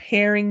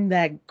preparing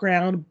that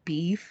ground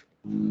beef.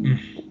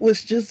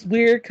 was just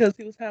weird because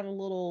he was having a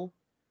little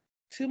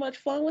too much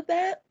fun with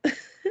that.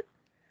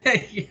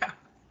 Yeah.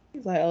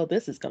 He's like, oh,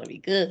 this is gonna be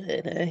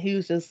good. And he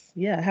was just,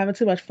 yeah, having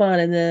too much fun.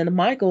 And then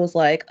Michael was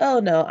like, oh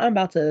no, I'm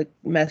about to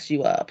mess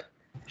you up.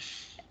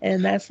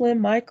 And that's when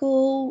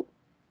Michael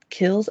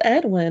kills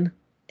Edwin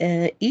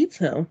and eats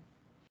him.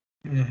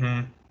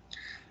 Hmm.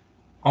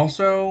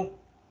 Also,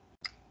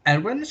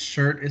 Edwin's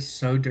shirt is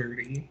so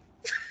dirty.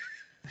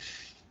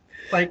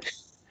 Like,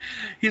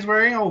 he's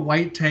wearing a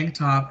white tank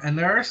top and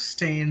there are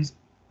stains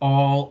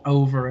all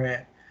over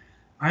it.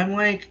 I'm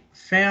like,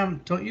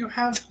 fam, don't you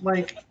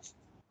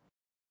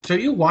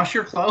wash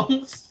your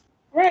clothes?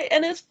 Right.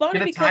 And it's funny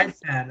Get a Tide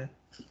because pad.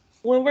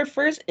 when we're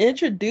first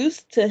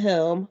introduced to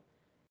him,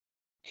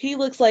 he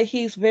looks like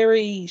he's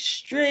very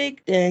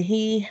strict and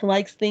he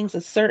likes things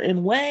a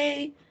certain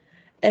way.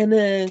 And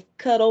then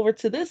cut over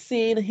to this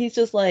scene, and he's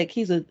just like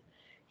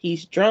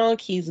he's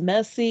drunk, he's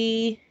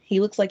messy, he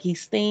looks like he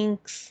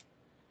stinks.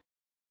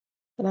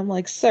 And I'm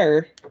like,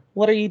 sir,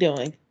 what are you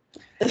doing?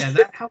 Yeah,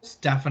 that house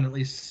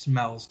definitely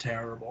smells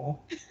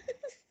terrible.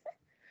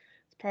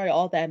 It's probably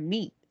all that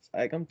meat. It's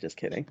like, I'm just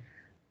kidding.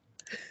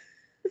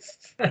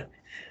 All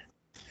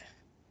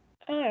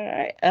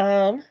right.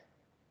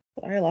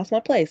 Sorry, I lost my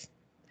place.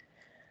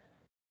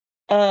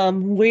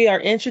 We are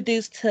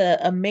introduced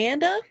to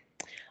Amanda,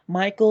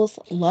 Michael's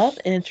love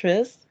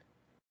interest.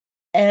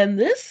 And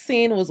this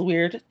scene was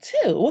weird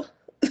too.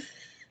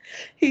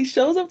 He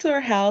shows up to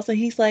her house and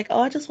he's like,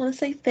 oh, I just want to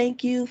say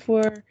thank you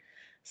for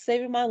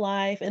saving my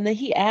life. And then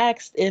he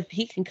asked if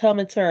he can come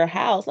into her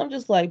house. I'm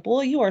just like,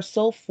 boy, you are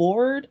so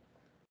forward.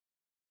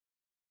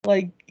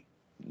 Like,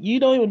 you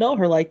don't even know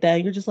her like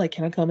that. You're just like,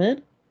 can I come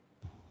in?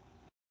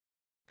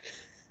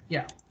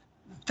 Yeah.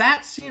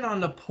 That scene on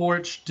the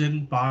porch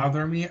didn't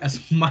bother me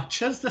as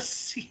much as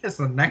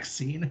the next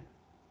scene.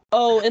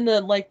 Oh, in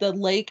the like the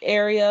lake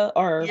area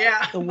or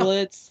Yeah. the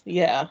woods.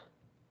 Yeah.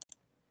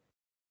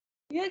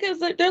 Yeah, because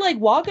they're like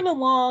walking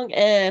along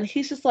and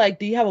he's just like,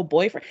 do you have a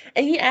boyfriend?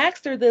 And he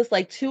asked her this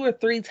like 2 or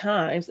 3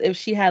 times if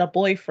she had a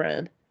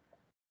boyfriend.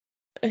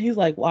 And he's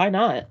like, why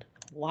not?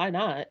 Why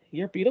not?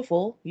 You're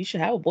beautiful. You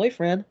should have a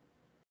boyfriend.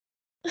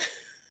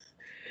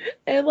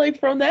 And like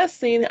from that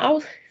scene, I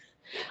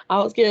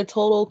was getting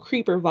total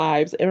creeper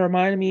vibes. It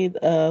reminded me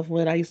of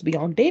when I used to be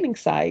on dating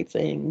sites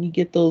and you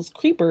get those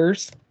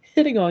creepers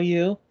hitting on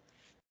you.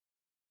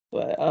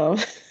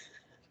 But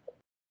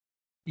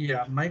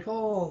Yeah,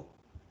 Michael.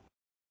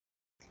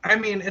 I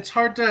mean, it's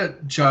hard to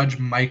judge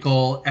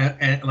Michael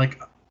and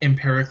like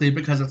empirically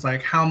because it's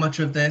like how much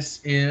of this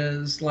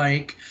is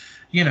like,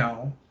 you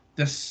know,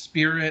 the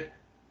spirit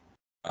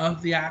of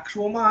the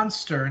actual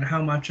monster and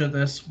how much of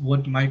this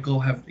would Michael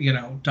have,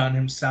 done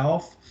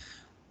himself.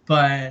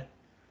 But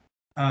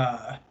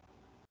uh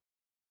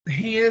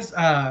he is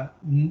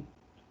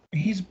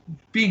he's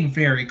being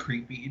very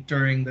creepy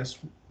during this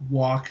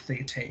walk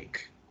they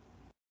take.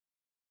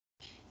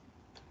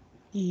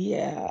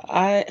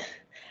 yeah,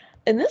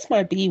 and this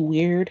might be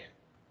weird,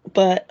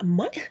 but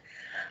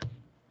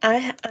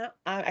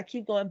I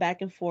keep going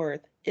back and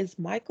forth. Is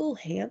Michael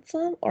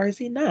handsome or is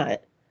he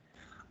not?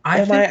 I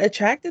Am I think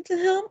attracted to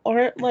him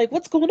or like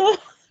what's going on?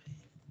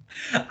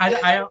 I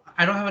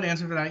don't have an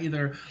answer for that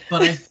either,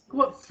 but I think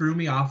what threw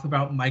me off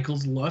about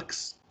Michael's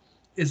looks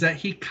is that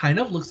he kind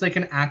of looks like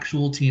an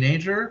actual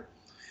teenager,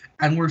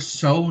 and we're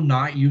so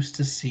not used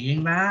to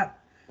seeing that.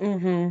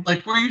 Mm-hmm.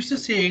 Like we're used to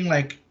seeing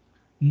like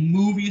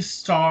movie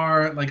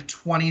star, like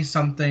 20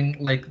 something,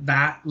 like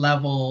that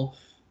level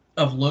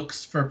of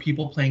looks for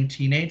people playing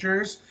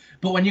teenagers.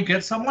 But when you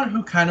get someone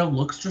who kind of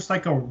looks just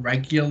like a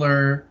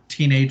regular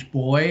teenage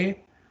boy,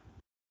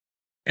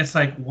 it's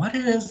like what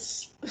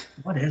is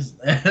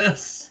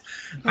this?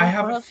 I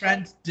have a Uh-huh.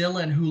 friend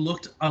Dylan who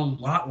looked a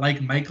lot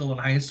like Michael in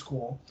high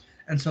school,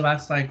 and so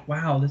that's like,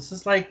 wow, this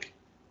is like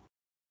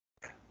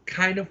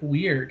kind of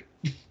weird.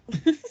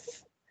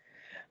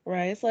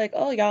 Right. It's like,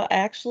 oh, y'all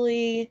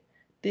actually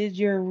did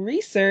your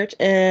research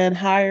and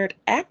hired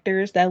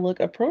actors that look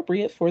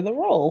appropriate for the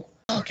role.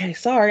 Okay,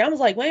 sorry. I was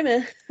like, wait a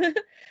minute.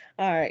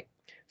 All right.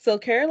 So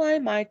Caroline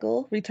and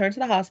Michael return to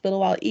the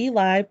hospital while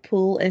Eli,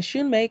 Poole, and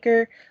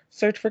Shoemaker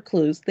search for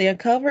clues. They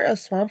uncover a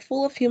swamp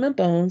full of human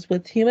bones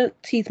with human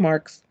teeth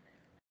marks.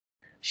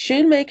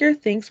 Shoemaker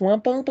thinks one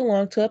bone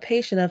belonged to a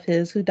patient of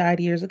his who died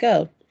years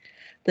ago.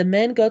 The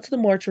men go to the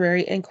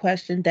mortuary and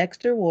question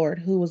Dexter Ward,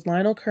 who was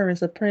Lionel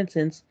Curran's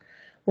apprentice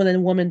when the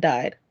woman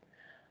died.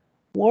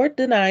 Ward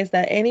denies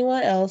that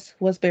anyone else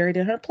was buried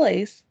in her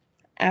place.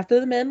 After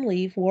the men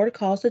leave, Ward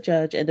calls the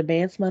judge and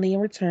demands money in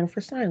return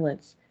for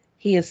silence.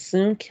 He is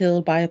soon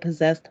killed by a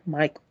possessed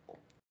Michael.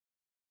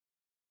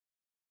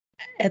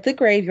 At the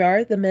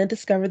graveyard, the men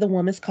discover the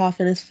woman's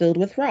coffin is filled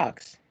with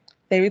rocks.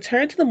 They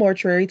return to the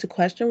mortuary to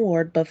question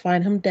Ward but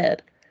find him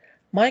dead.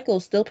 Michael,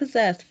 still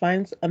possessed,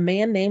 finds a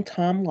man named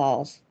Tom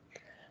Laws.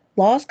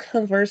 Laws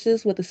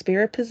converses with the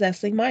spirit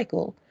possessing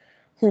Michael,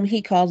 whom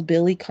he calls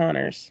Billy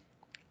Connors.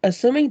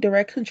 Assuming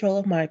direct control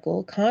of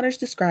Michael, Connors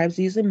describes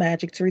using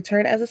magic to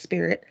return as a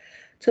spirit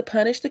to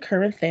punish the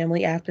Curran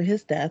family after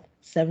his death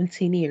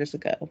 17 years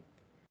ago.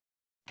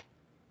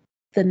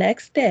 The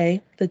next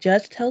day, the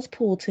judge tells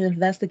Poole to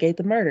investigate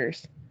the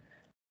murders.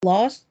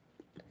 Laws,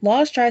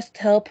 Laws tries to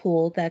tell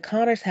Poole that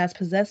Connors has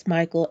possessed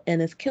Michael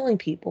and is killing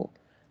people,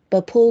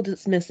 but Poole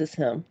dismisses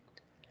him.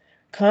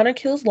 Connor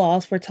kills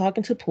Laws for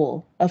talking to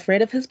Poole.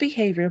 Afraid of his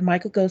behavior,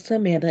 Michael goes to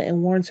Amanda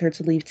and warns her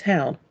to leave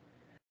town.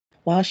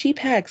 While she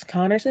packs,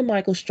 Connors and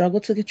Michael struggle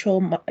to control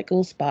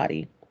Michael's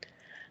body.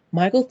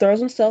 Michael throws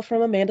himself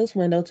from Amanda's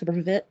window to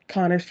prevent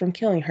Connors from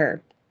killing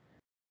her.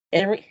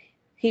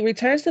 He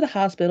returns to the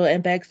hospital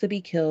and begs to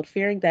be killed,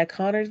 fearing that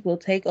Connors will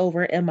take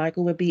over and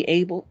Michael would be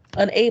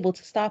unable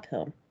to stop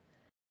him.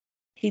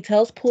 He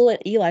tells Poole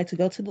and Eli to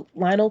go to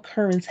Lionel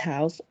Curran's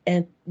house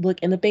and look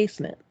in the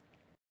basement.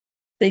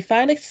 They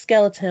find a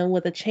skeleton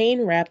with a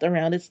chain wrapped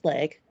around its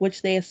leg,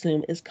 which they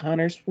assume is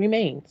Connor's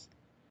remains.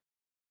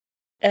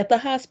 At the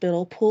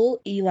hospital, Poole,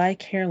 Eli,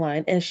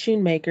 Caroline, and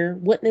Schoonmaker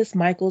witness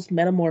Michael's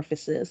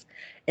metamorphosis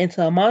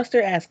into a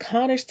monster as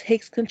Connors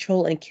takes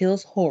control and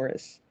kills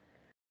Horace.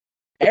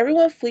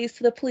 Everyone flees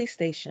to the police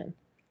station.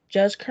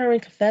 Judge Curran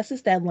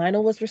confesses that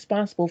Lionel was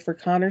responsible for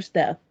Connors'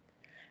 death.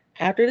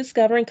 After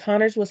discovering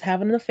Connors was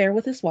having an affair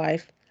with his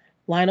wife,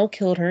 Lionel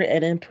killed her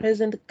and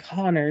imprisoned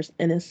Connors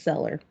in his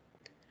cellar.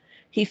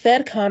 He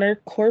fed Connor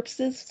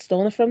corpses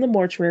stolen from the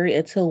mortuary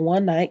until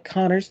one night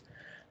Connors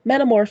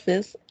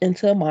metamorphosed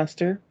into a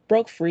monster,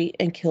 broke free,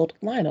 and killed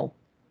Lionel.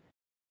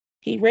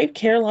 He raped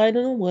Caroline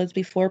in the woods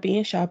before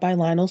being shot by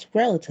Lionel's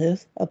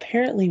relatives,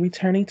 apparently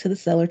returning to the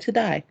cellar to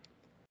die.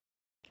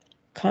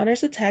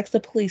 Connors attacks the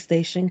police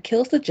station,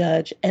 kills the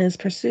judge, and is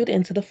pursued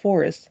into the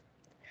forest.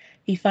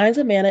 He finds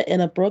Amanda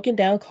in a broken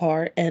down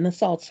car and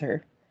assaults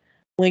her.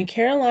 When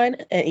Caroline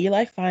and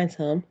Eli finds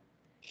him,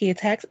 he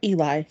attacks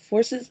Eli,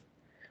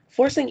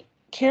 forcing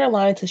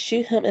Caroline to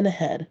shoot him in the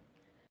head.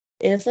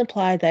 It is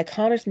implied that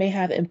Connors may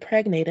have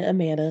impregnated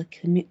Amanda,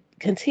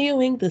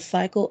 continuing the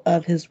cycle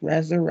of his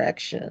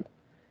resurrection.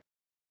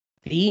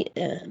 The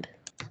end.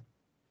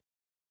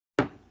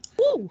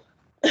 Woo!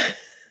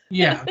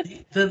 Yeah,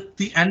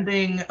 the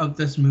ending of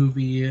this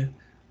movie,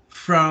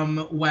 from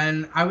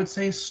when I would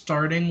say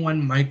starting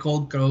when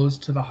Michael goes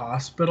to the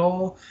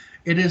hospital,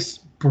 it is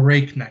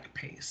breakneck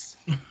pace.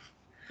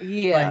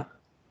 Yeah. Like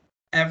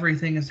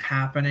everything is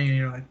happening, and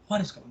you're like, what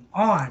is going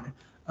on?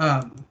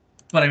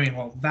 But I mean,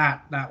 well,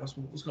 that was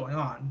what was going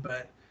on.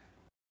 But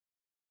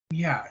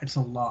yeah, it's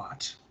a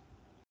lot.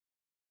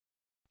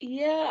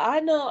 Yeah, I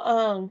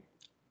know.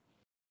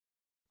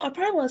 I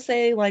probably want to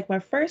say like my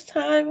first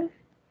time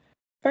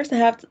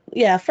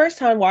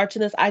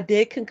watching this, I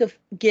did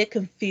get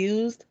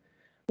confused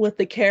with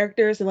the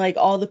characters and like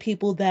all the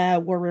people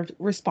that were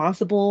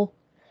responsible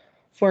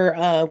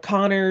for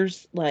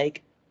Connor's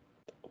like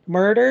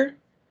murder.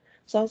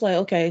 So I was like,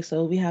 okay,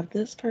 so we have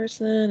this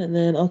person, and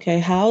then okay,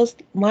 how's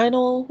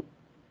Lionel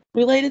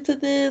related to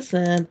this?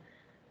 And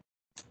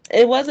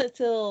it wasn't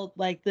until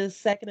like this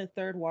second and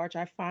third watch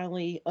I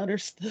finally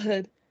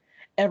understood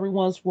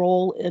everyone's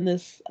role in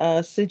this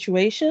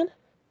situation.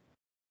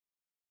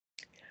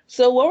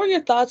 So, what were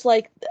your thoughts?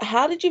 Like,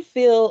 how did you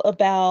feel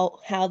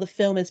about how the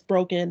film is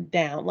broken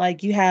down?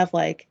 Like, you have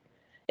like,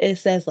 it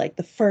says like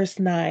the first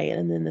night,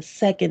 and then the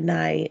second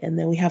night, and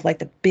then we have like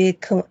the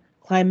big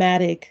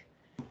climatic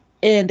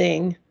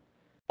ending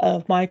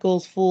of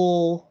Michael's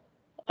full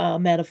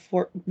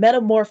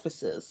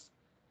metamorphosis.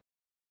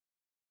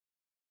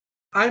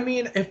 I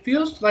mean, it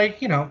feels like,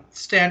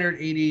 standard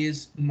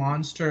 80s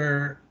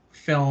monster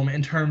film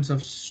in terms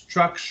of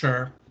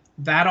structure.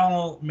 That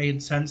all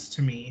made sense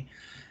to me.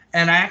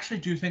 And I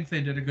actually do think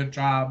they did a good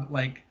job,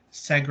 like,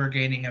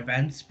 segregating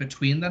events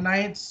between the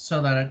nights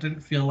so that it didn't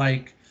feel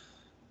like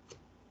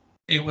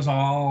it was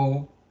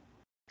all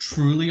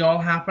truly all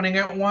happening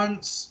at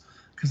once,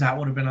 because that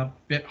would have been a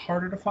bit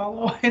harder to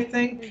follow, I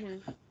think.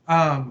 Mm-hmm.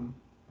 Um,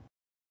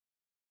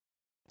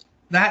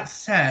 that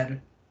said,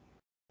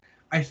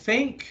 I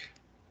think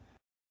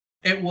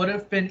it would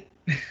have been.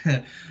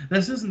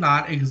 This is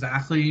not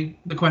exactly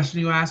the question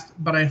you asked,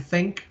 but I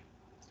think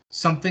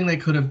something they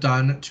could have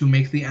done to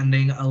make the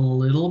ending a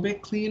little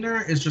bit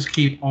cleaner is just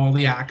keep all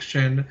the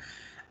action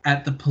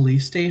at the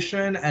police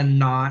station and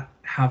not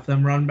have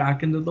them run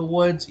back into the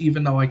woods,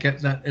 even though I get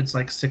that it's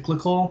like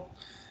cyclical.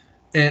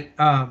 It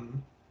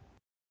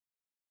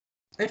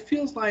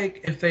feels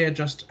like if they had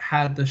just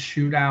had the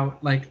shootout,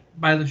 like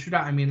by the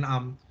shootout I mean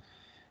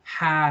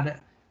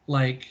had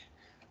like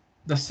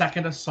the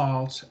second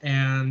assault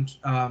and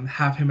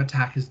have him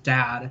attack his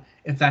dad,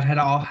 if that had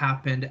all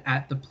happened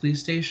at the police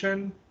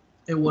station,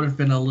 it would have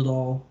been a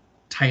little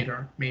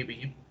tighter,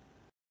 maybe.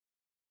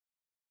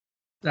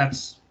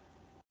 That's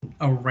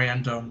a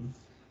random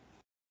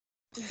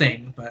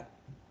thing, but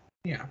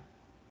yeah.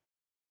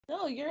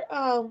 No,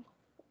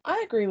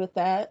 I agree with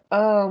that.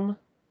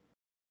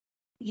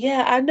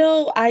 Yeah, I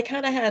know I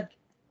kind of had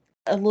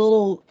a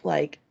little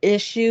like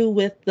issue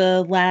with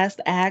the last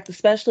act,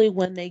 especially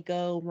when they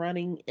go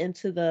running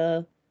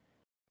into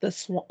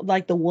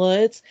like the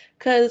woods,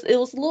 because it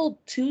was a little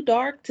too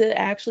dark to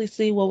actually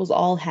see what was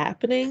all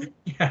happening.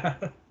 Yeah.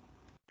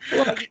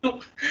 Like,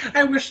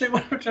 I wish they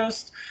would have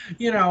just,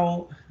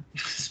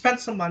 spent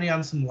some money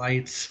on some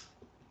lights.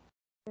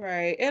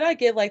 Right. And I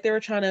get like they were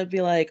trying to be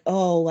like,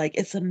 oh, like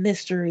it's a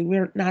mystery.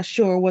 We're not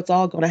sure what's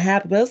all going to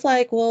happen. But it's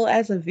like, well,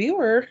 as a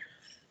viewer,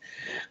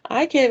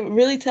 I can't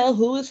really tell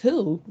who is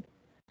who.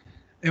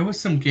 It was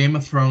some Game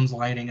of Thrones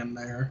lighting in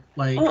there.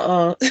 Like,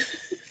 Uh-uh.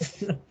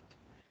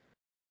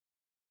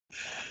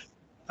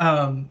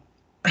 um,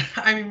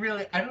 I mean,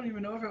 really, I don't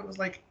even know if it was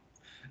like,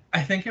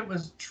 I think it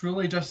was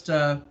truly just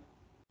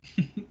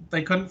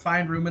they couldn't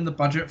find room in the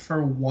budget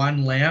for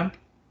one lamp,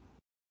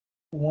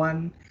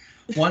 one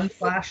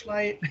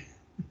flashlight.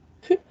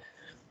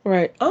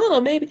 Right. I don't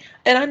know, maybe.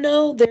 And I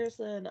know there's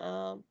an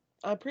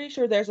I'm pretty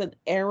sure there's an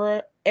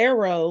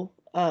Arrow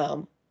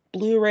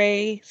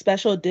Blu-ray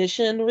special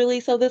edition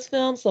release of this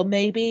film. So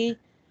maybe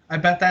I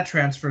bet that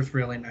transfer is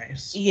really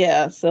nice.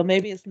 yeah, so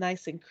maybe it's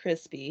nice and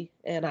crispy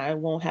and I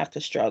won't have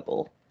to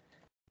struggle.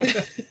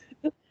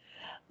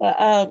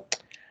 But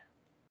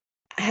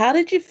how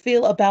did you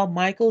feel about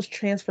Michael's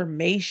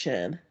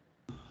transformation?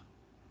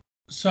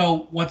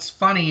 So what's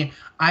funny,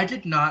 I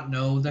did not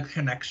know the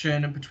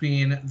connection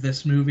between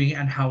this movie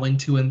and Howling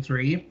 2 and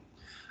 3.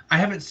 I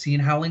haven't seen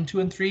Howling 2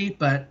 and 3,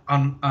 but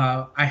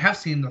I have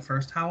seen the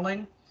first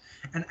Howling.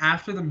 And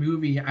after the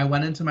movie, I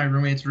went into my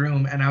roommate's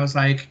room and I was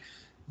like,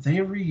 they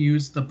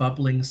reused the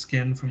bubbling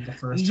skin from the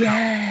first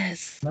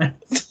Yes. Howling.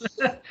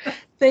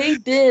 They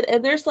did.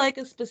 And there's like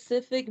a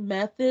specific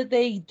method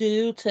they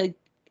do to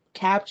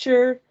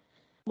capture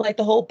like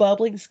the whole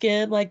bubbling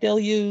skin. Like they'll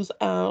use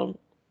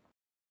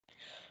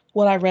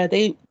what I read,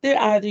 they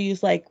either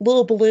use like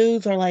little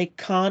balloons or like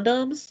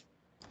condoms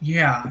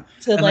Yeah.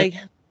 to And like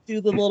like do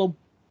the little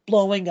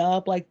blowing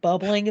up like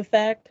bubbling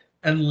effect.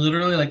 and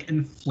literally like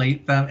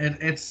inflate them.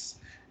 It's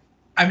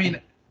I mean,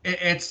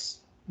 it's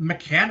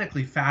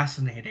mechanically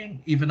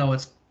fascinating, even though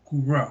it's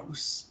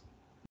gross.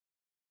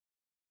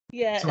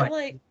 Yeah, So and like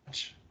like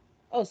watch.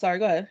 oh sorry,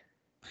 go ahead.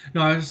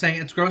 No, I was just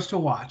saying it's gross to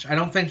watch. I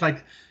don't think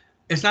like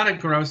it's not a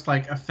gross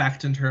like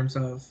effect in terms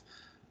of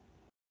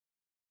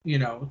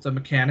the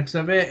mechanics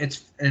of it.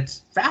 It's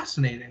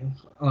fascinating,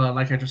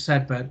 like I just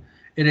said, but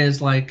it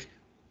is like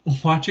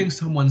watching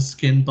someone's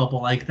skin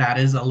bubble like that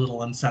is a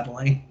little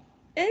unsettling.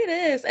 It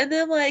is. And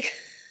then like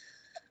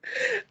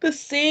the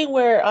scene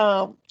where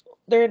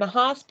they're in the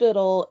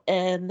hospital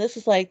and this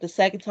is like the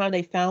second time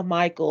they found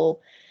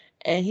Michael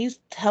and he's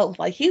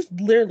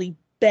literally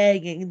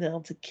begging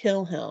them to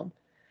kill him.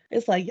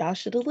 It's like y'all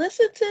should have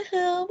listened to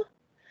him.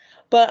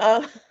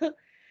 But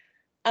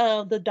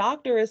the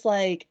doctor is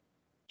like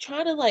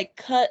trying to like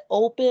cut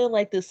open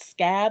like the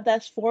scab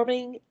that's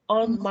forming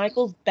on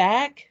Michael's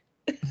back.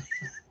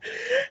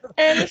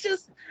 And it's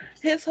just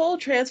his whole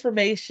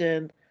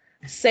transformation.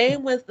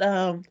 Same with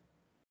the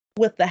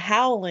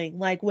howling.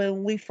 Like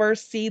when we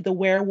first see the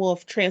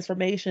werewolf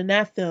transformation in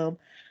that film,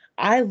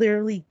 I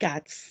literally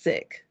got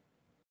sick.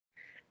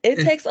 It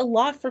It, takes a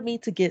lot for me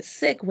to get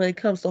sick when it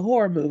comes to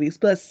horror movies,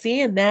 but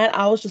seeing that,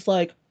 I was just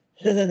like,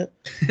 I'm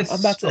it's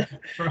about so to,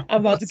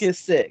 I'm about to gross. get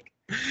sick.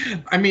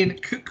 I mean,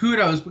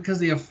 kudos because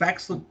the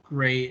effects look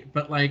great,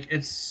 but like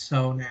it's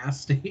so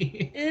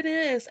nasty. It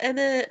is, and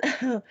then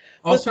with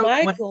Also,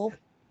 Michael,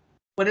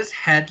 when his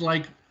head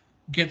like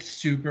gets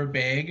super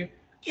big,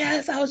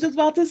 yes, I was just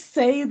about to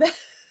say that.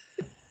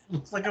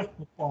 looks like a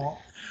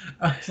football.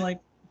 I was like,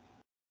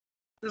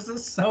 this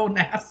is so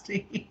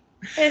nasty.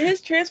 And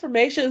his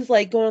transformation is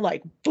like going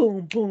like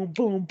boom, boom,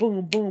 boom,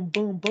 boom, boom,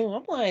 boom, boom.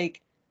 I'm like,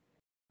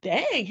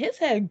 dang, his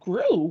head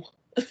grew.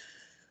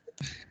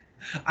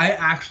 I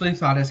actually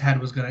thought his head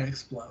was gonna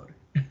explode.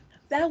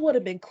 That would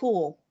have been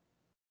cool.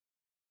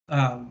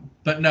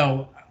 But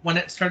no, when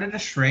it started to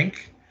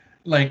shrink,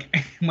 like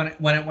when it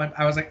went,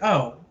 I was like,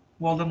 oh,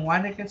 well then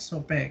why did it get so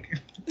big?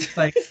 It's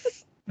like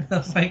I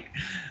was like,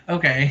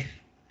 okay.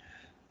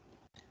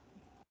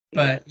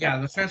 But yeah,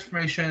 the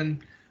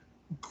transformation,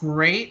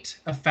 great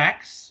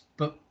effects,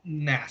 but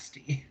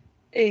nasty.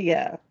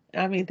 Yeah,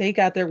 I mean, they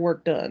got their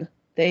work done.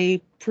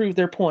 They proved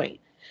their point.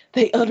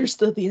 They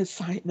understood the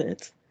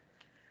assignment.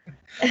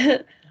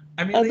 I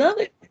mean,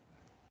 Another.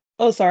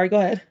 Oh, sorry. Go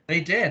ahead. they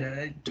did.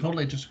 I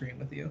totally disagree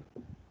with you.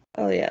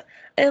 Oh yeah.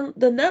 And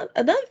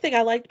another thing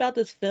I liked about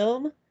this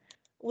film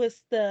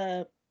was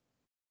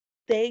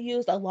they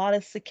used a lot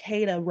of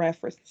cicada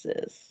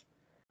references.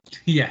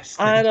 Yes.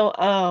 I don't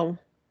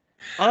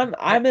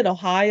I'm in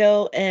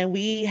Ohio and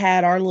we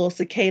had our little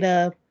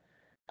cicada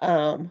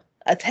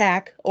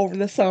attack over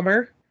the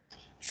summer.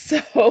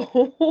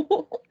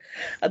 So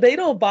they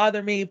don't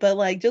bother me, but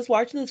like just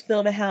watching this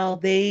film and how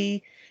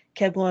they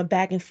kept going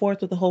back and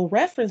forth with the whole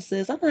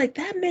references, I'm like,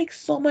 that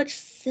makes so much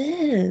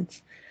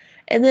sense.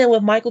 And then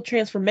with Michael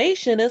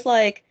transformation, it's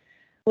like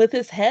with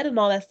his head and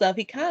all that stuff,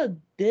 he kind of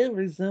did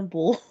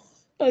resemble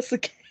a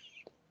cicada.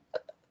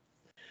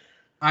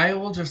 I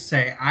will just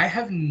say, I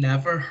have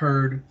never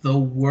heard the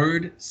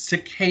word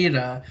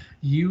cicada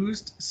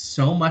used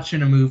so much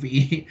in a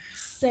movie.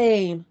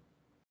 Same.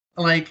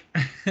 Like,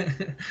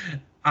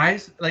 I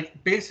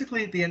like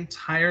basically the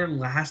entire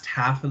last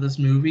half of this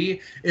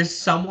movie is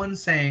someone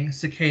saying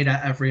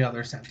cicada every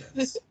other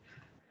sentence.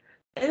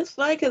 It's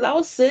funny because I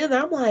was sitting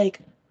there, I'm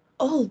like,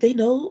 oh, they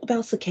know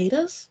about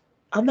cicadas?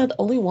 I'm not the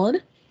only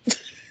one.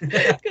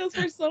 Because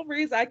for some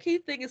reason, I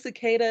keep thinking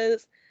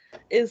cicadas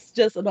is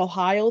just an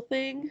Ohio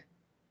thing.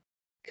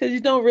 Because you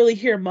don't really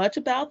hear much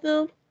about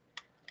them.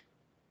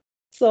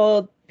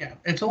 So, Yeah,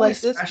 it's only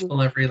like this,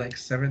 special every like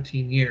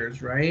 17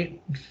 years,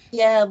 right?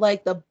 yeah,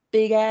 like the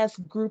big ass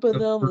group of The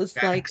them is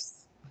like,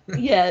 Brewbacks.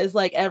 yeah, it's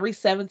like every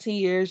 17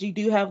 years. You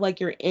do have like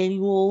your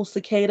annual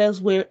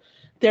cicadas where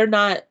they're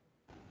not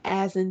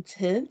as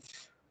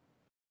intense.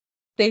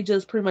 They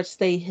just pretty much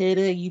stay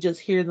hidden. You just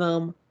hear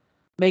them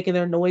making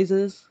their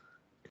noises.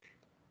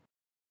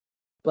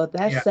 But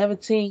that Yeah,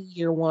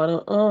 17-year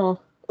one,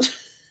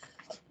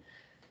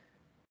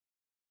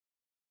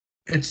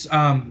 it's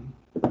um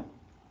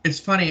it's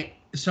funny.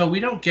 So we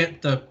don't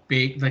get the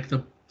big like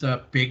the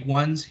big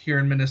ones here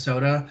in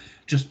Minnesota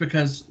just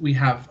because we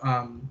have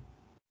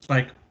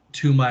like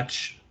too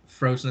much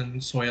frozen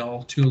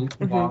soil too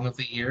hmm long of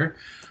the year.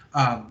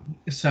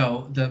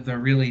 So the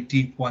really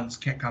deep ones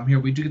can't come here.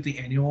 We do get the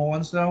annual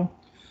ones though.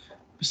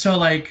 So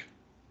like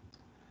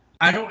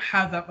I don't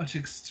have that much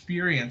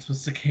experience with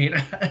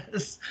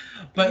cicadas,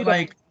 you but don't,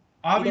 like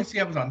you don't, obviously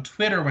I was on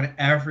Twitter when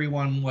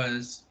everyone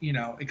was,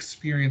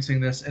 experiencing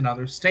this in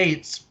other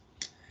states.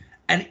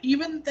 And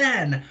even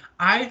then,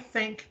 I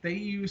think they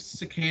used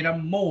cicada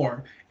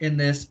more in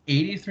this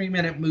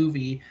 83-minute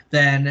movie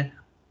than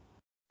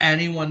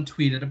anyone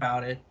tweeted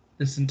about it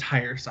this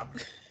entire summer.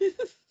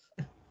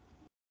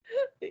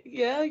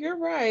 yeah, you're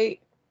right.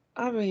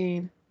 I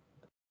mean,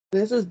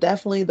 this is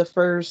definitely the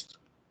first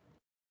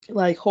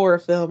like horror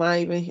film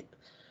I even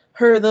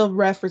heard them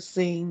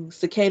referencing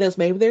cicadas.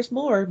 Maybe there's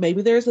more.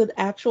 Maybe there's an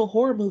actual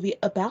horror movie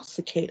about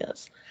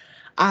cicadas.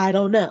 I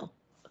don't know.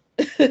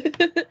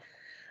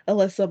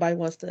 Unless somebody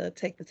wants to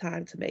take the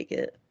time to make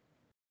it.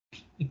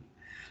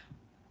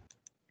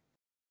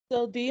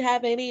 So do you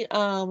have any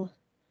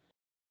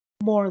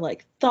more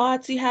like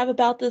thoughts you have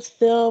about this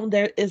film?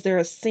 There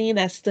a scene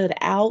that stood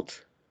out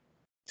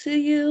to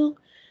you?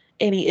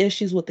 Any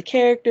issues with the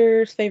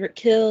characters, favorite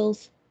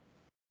kills?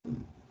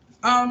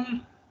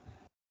 Um,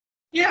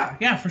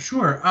 yeah, for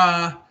sure.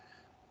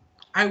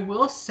 I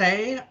will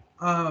say,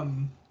 uh,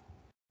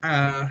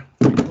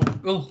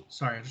 oh,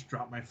 sorry, I just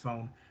dropped my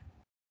phone.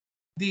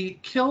 The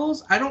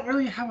kills, I don't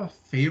really have a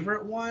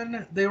favorite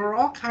one. They were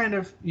all kind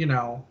of,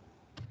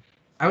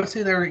 I would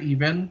say they were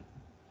even.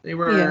 They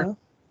were Yeah,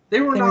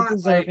 they were they were not like,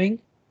 deserving.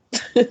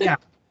 yeah.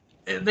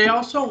 They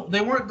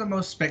weren't the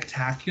most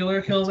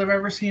spectacular kills I've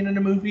ever seen in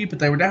a movie, but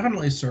they were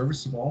definitely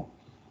serviceable.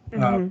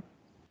 Uh, hmm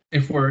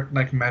if we're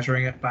like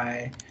measuring it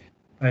by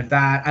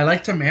that, I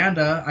liked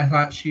Amanda. I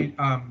thought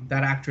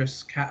that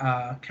actress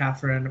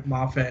Catherine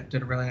Moffat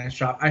did a really nice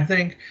job. I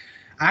think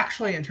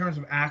actually in terms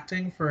of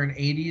acting for an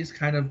 80s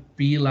kind of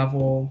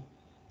B-level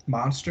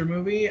monster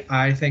movie,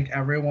 I think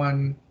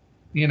everyone,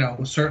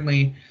 was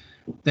certainly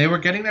they were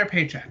getting their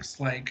paychecks.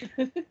 Like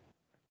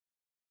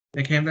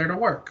they came there to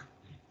work.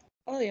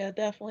 Oh yeah,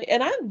 definitely.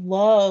 And I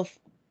love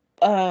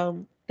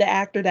the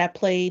actor that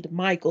played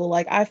Michael.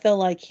 Like I feel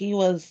like he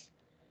was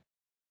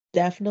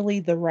definitely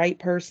the right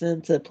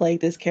person to play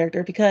this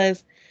character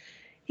because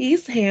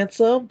he's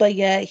handsome, but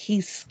yet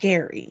he's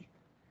scary.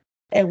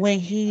 And when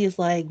he is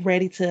like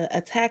ready to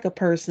attack a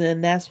person,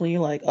 that's when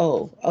you're like,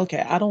 oh, okay,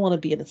 I don't want to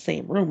be in the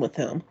same room with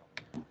him.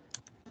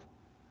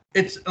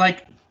 It's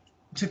like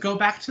to go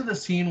back to the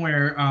scene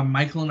where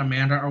Michael and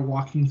Amanda are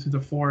walking through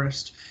the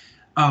forest.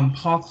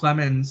 Paul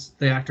Clemens,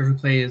 the actor who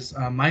plays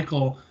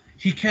Michael,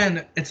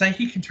 it's like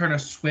he can turn a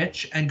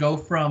switch and go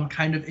from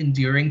kind of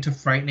endearing to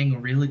frightening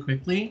really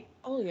quickly.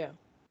 Oh yeah.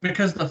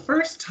 Because the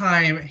first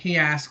time he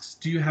asks,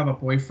 "Do you have a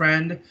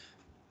boyfriend?"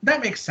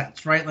 That makes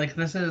sense, right? Like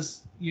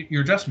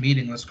you're just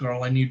meeting this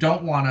girl and you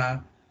don't want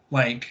to,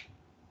 like,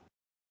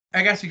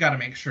 I guess you got to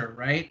make sure,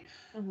 right?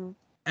 hmm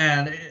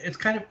And it's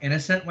kind of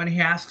innocent when he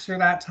asks her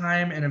that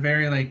time in a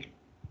very like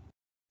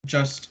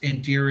just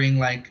endearing,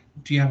 like,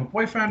 "Do you have a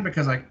boyfriend?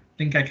 Because I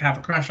think I have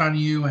a crush on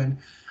you and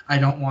I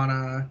don't want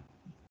to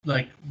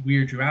like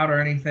weird you out or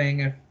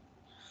anything."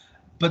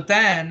 But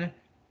then,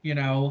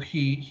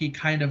 he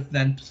kind of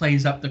then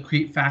plays up the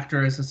creep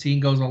factor as the scene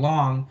goes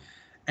along,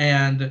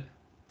 and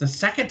the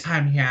second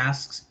time he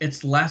asks,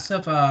 it's less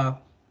of a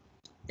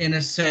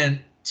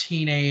innocent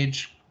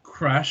teenage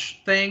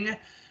crush thing,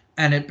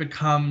 and it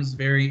becomes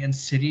very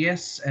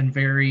insidious and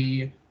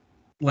very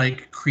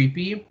like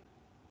creepy.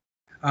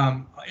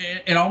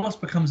 It almost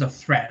becomes a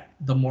threat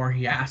the more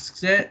he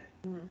asks it,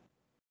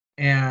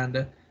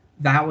 and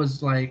that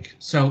was like,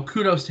 so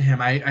kudos to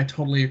him. I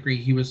totally agree.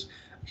 He was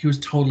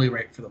totally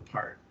right for the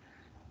part.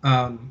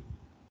 Um,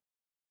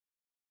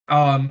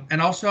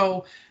 and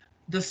also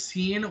the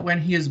scene when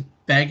he is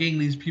begging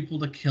these people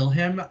to kill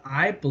him,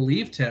 I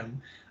believed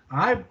him.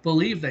 I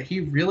believe that he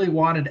really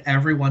wanted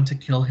everyone to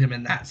kill him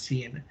in that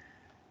scene.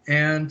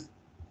 And,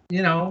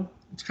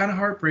 it's kind of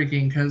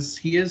heartbreaking because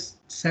he is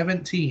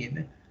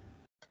 17.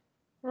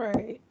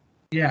 Right.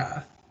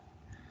 Yeah.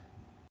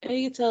 And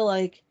you can tell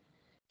like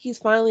he's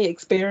finally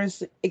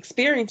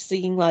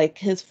experiencing like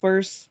his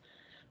first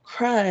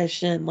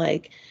crush and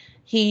like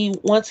he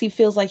once he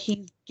feels like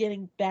he's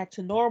getting back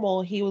to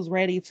normal, he was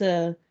ready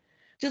to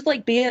just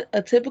like being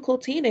a typical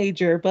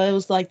teenager, but it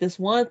was like this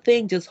one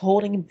thing just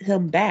holding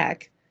him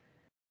back.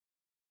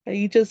 And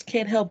you just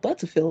can't help but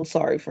to feel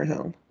sorry for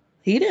him.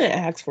 He didn't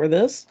ask for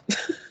this.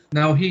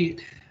 No,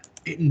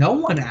 no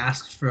one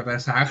asked for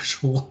this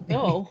actually.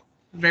 No.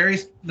 Very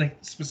like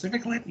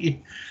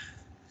specifically.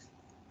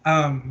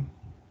 Um,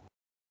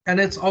 and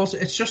it's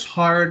just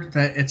hard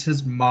that it's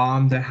his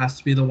mom that has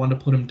to be the one to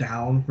put him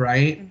down,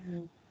 right?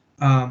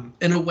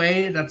 In a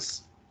way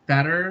that's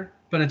better,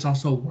 but it's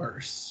also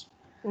worse.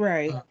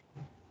 Right.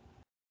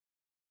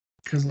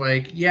 Because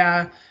like,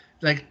 yeah,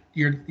 like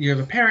you're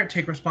the parent,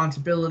 take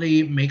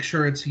responsibility, make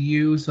sure it's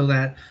you so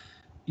that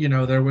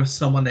there was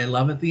someone they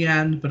love at the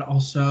end, but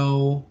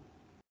also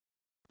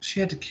she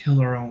had to kill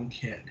her own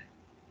kid.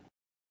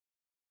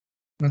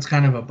 That's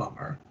kind of a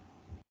bummer.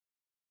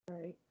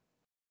 Right.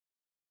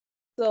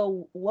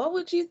 So, what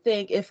would you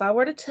think if I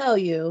were to tell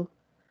you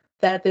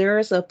that there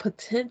is a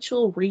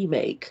potential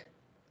remake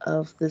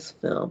of this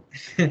film?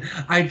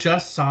 I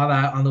just saw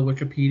that on the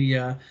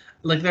Wikipedia.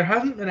 Like, there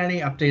hasn't been any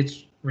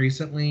updates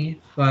recently,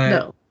 but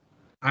No.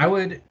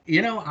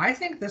 I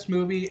think this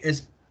movie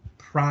is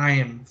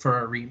prime for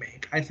a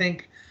remake. I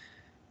think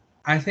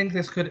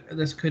this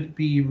could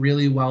be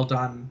really well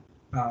done.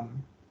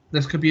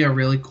 This could be a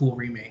really cool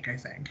remake, I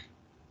think.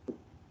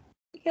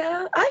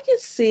 Yeah, I can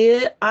see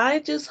it. I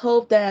just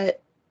hope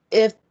that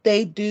if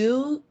they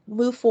do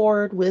move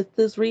forward with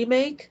this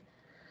remake,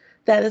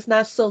 that it's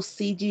not so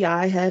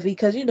CGI heavy.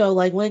 Because,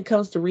 like when it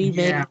comes to Yeah,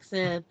 remakes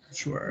and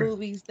sure.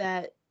 movies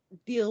that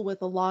deal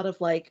with a lot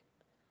of like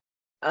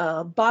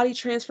body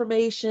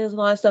transformations and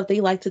all that stuff, they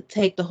like to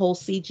take the whole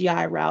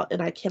CGI route,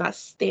 and I cannot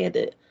stand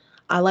it.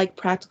 I like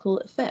practical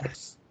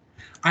effects.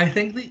 I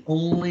think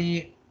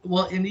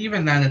and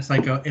even then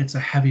it's a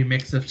heavy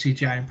mix of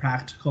CGI and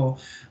practical.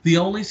 The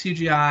only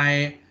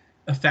CGI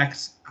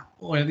effects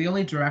or the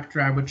only director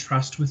I would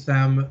trust with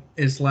them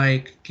is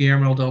like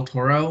Guillermo del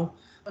Toro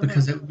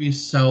because it would be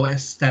so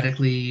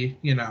aesthetically,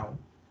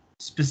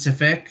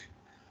 specific.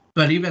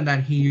 But even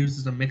then he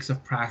uses a mix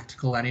of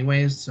practical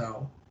anyways,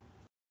 so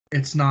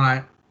it's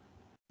not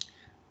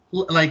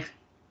like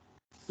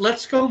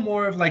let's go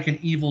more of like an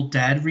Evil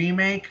Dead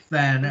remake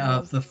than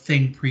of the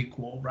Thing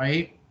prequel,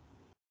 right?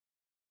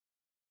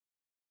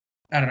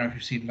 I don't know if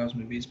you've seen those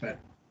movies, but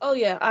Oh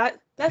yeah,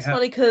 that's yeah.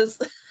 funny because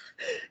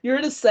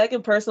you're the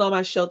second person on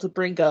my show to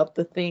bring up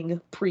the Thing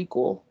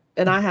prequel,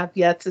 and I have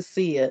yet to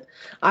see it.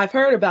 I've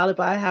heard about it,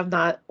 but I have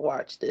not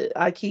watched it.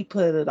 I keep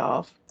putting it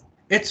off.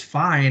 It's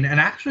fine, and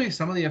actually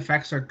some of the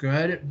effects are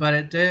good, but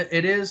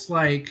it is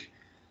like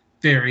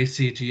very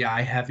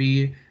CGI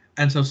heavy,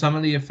 and so while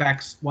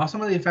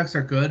some of the effects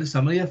are good,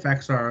 some of the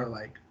effects are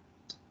like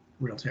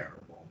real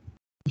terrible.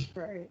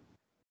 Right.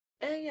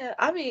 And yeah,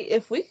 I mean,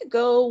 if we could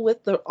go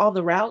with the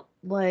route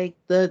like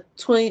the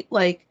 20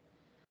 like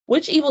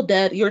which Evil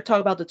Dead you're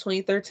talking about, the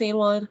 2013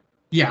 one?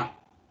 Yeah.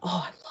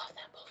 Oh, I love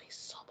that movie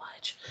so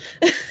much.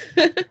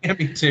 Yeah,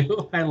 me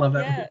too. I love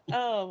that Yeah,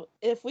 movie.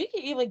 if we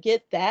can even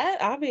get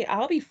that, I mean,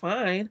 I'll be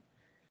fine.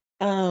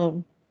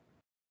 Um,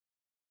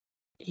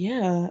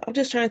 yeah, I'm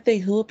just trying to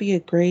think who would be a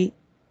great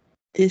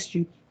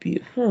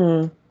distribute.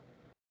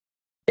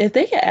 If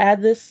they could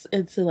add this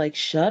into like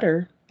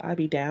Shutter, I'd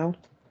be down.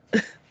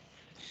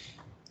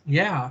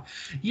 Yeah.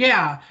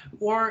 Yeah.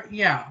 Or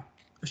yeah.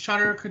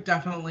 Shutter could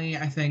definitely,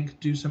 I think,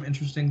 do some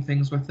interesting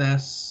things with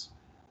this.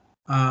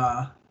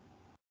 Uh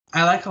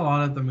I like a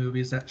lot of the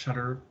movies that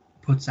Shutter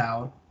puts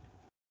out.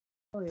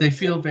 Oh, yeah, They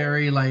feel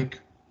very like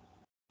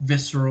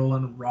visceral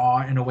and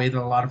raw in a way that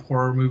a lot of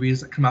horror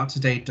movies that come out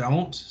today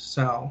don't.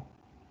 So,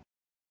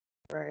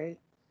 right.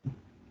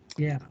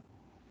 yeah.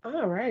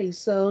 Alrighty,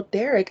 so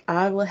Derek,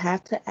 I will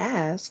have to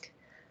ask,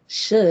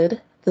 should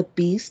the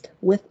beast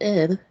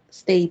within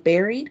stay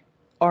buried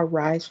or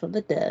rise from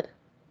the dead?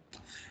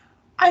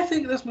 I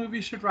think this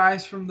movie should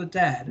rise from the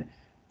dead,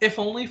 if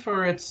only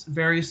for its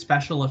very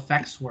special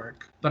effects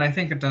work, but I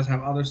think it does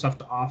have other stuff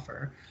to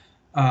offer.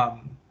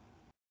 Um,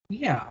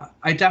 yeah,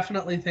 I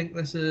definitely think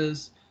this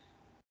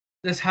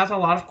has a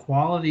lot of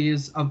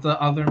qualities of the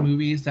other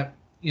movies that,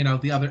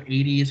 the other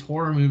 80s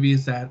horror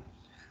movies that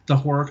the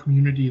horror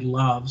community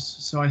loves.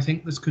 So I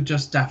think this could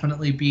just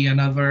definitely be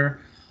another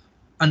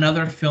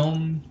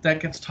film that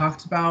gets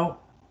talked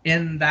about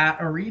in that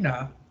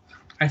arena.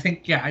 I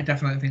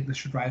definitely think this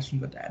should rise from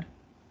the dead.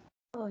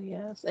 Oh,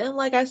 yes. And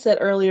like I said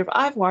earlier,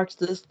 I've watched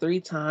this 3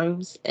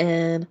 times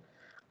and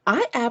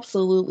I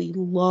absolutely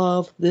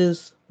love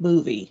this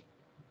movie.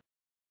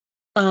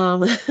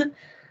 Um,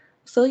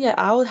 so yeah,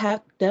 I would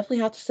definitely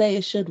have to say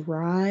it should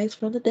rise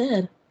from the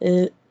dead.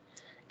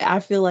 I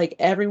feel like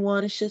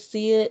everyone should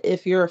see it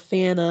if you're a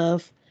fan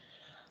of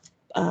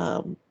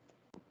um,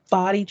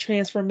 body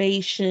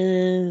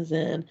transformations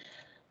and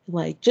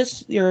like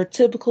just your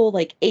typical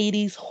like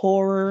 80s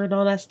horror and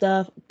all that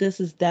stuff. This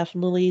is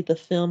definitely the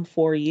film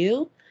for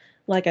you.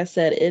 Like I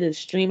said, it is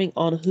streaming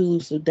on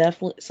Hulu,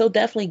 so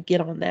definitely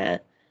get on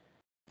that.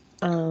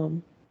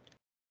 Um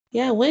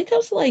yeah, when it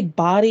comes to like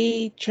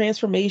body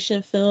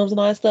transformation films and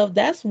all that stuff,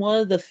 that's one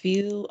of the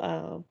few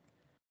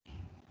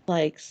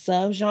like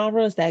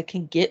subgenres that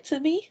can get to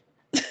me.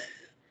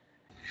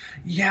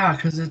 Yeah,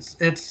 because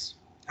it's.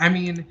 I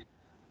mean,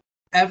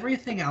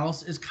 everything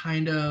else is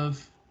kind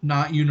of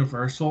not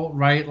universal,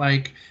 right?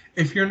 Like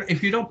if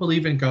you don't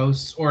believe in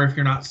ghosts or if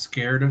you're not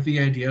scared of the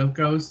idea of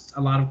ghosts,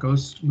 a lot of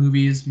ghost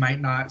movies might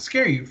not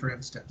scare you, for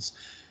instance.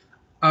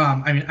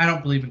 I mean, I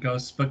don't believe in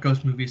ghosts, but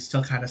ghost movies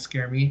still kind of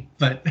scare me.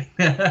 But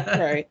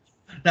Right.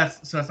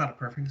 that's not a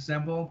perfect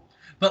example.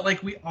 But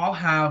like we all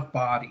have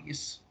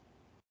bodies,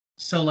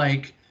 so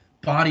like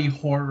body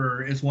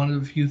horror is one of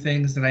the few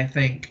things that I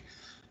think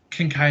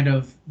can kind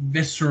of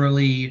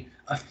viscerally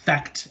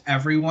affect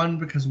everyone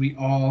because we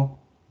all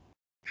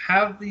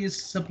have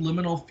these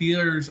subliminal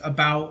fears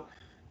about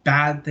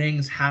bad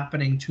things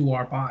happening to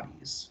our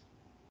bodies.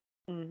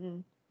 hmm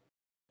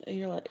And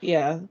you're like,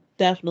 yeah,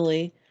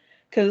 definitely.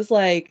 Because,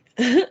 like,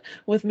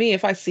 with me,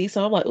 if I see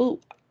something, I'm like, ooh,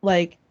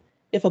 like,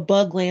 if a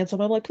bug lands on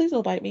me, I'm like, please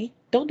don't bite me.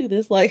 Don't do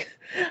this. Like,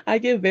 I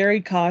get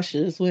very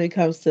cautious when it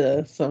comes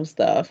to some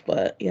stuff.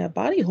 But yeah,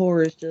 body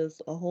horror is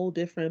just a whole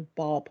different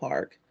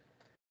ballpark.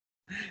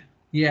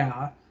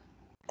 Yeah.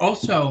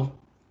 Also,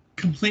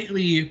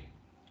 completely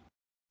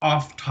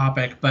off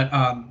topic, but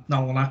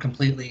no, well, not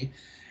completely.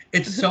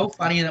 It's so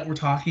funny that we're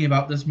talking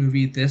about this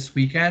movie this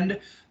weekend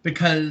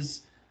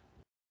because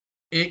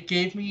it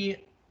gave me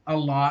a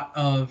lot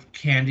of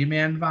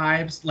Candyman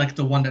vibes, like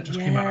the one that just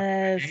came out on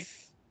Friday.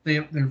 Yes.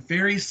 They're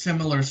very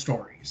similar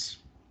stories.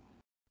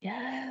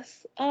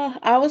 Yes.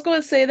 I was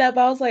going to say that,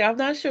 but I was like, I'm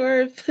not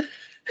sure if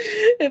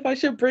if I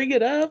should bring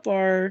it up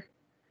or.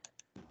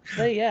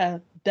 But yeah,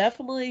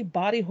 definitely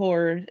body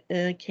horror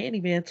in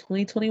Candyman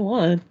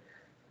 2021.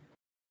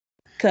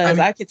 I Cause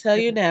mean, I can tell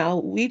you now,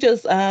 we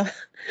just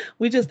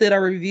did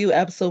our review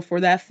episode for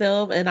that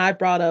film, and I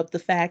brought up the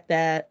fact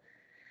that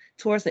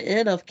towards the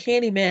end of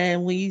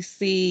Candyman, we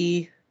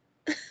see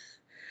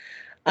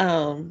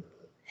um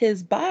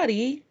his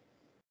body.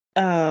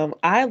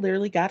 I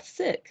literally got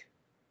sick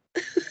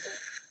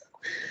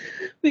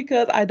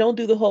because I don't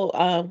do the whole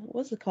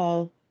what's it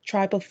called?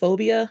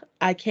 Trypophobia.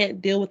 I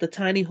can't deal with the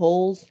tiny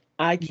holes.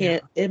 I yeah,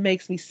 can't, it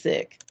makes me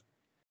sick.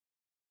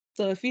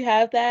 So if you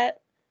have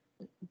that,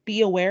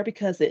 be aware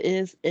because it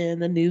is in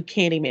the new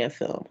Candyman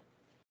film.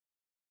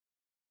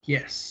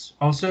 yes.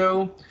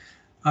 Also,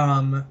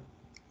 um,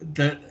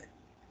 the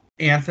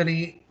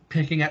Anthony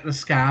picking at the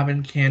scab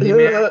in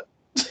Candyman,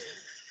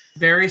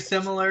 very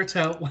similar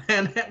to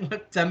when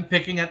with them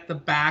picking at the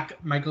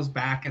back, Michael's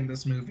back in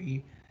this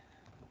movie.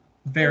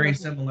 Very Oh,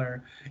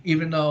 similar,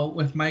 even though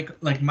with Mike,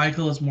 like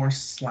Michael is more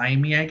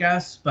slimy, I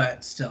guess,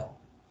 but still.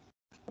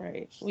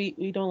 right.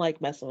 We don't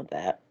like messing with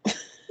that.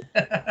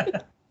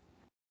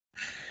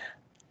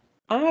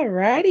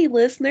 Alrighty,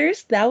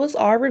 listeners. That was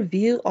our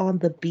review on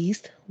The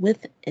Beast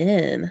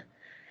Within.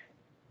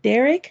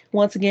 Derek,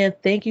 once again,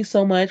 thank you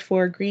so much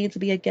for agreeing to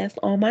be a guest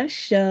on my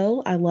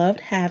show. I loved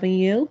having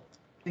you.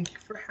 Thank you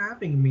for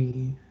having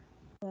me.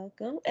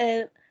 Welcome.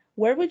 And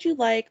where would you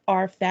like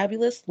our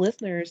fabulous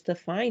listeners to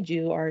find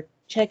you or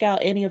check out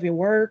any of your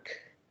work?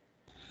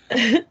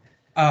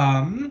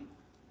 Um,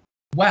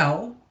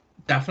 well,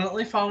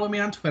 definitely follow me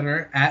on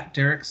Twitter at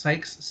Derek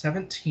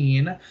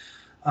Sykes17.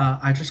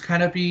 I just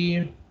kind of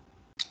be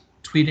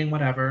tweeting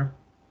whatever.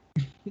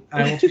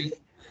 I will tweet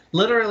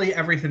literally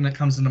everything that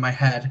comes into my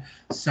head.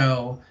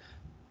 So,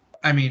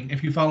 I mean,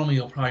 if you follow me,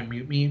 you'll probably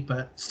mute me,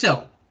 but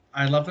still,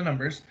 I love the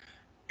numbers.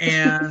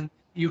 And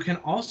you can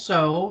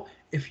also,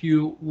 if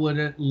you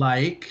wouldn't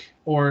like,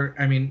 or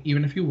I mean,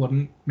 even if you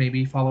wouldn't,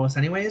 maybe follow us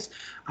anyways.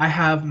 I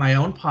have my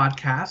own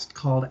podcast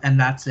called And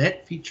That's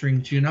It,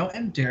 featuring Juno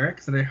and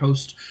Derek that I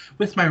host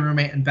with my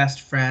roommate and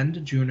best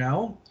friend,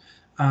 Juno.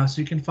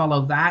 So you can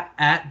follow that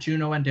at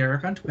Juno and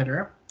Derek on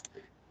Twitter.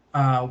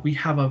 We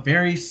have a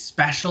very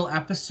special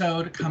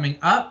episode coming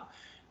up.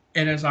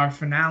 It is our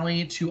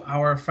finale to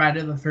our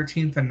Friday the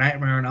 13th and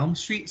Nightmare on Elm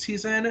Street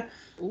season.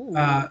 Ooh.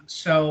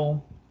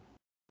 So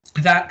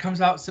that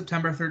comes out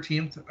September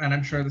 13th, and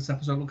I'm sure this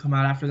episode will come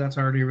out after that's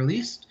already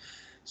released.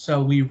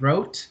 So we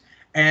wrote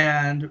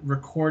and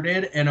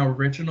recorded an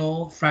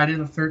original Friday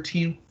the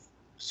 13th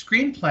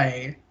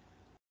screenplay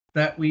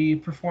that we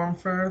performed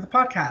for the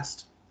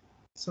podcast.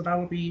 So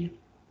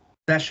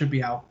that should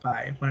be out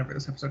by whenever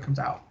this episode comes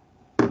out.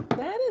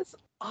 That is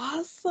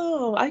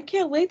awesome. I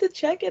can't wait to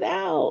check it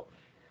out.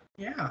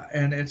 Yeah,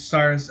 and it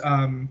stars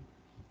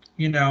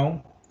you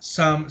know,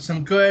 some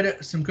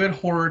good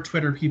horror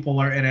Twitter people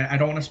are in it. I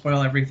don't want to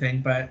spoil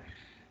everything, but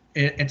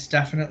it's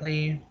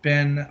definitely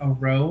been a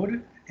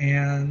road.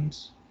 And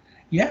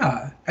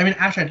yeah, I mean,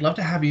 Ash, I'd love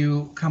to have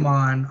you come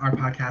on our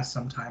podcast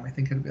sometime. I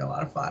think it'd be a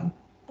lot of fun.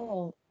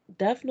 Oh,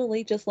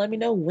 definitely. Just let me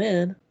know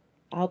when.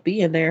 I'll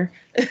be in there.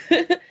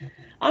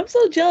 I'm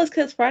so jealous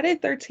because Friday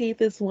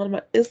 13th is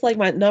it's like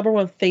my number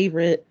one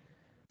favorite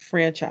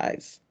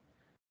franchise.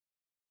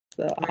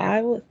 So Right.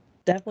 I would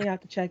definitely have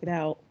to check it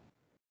out.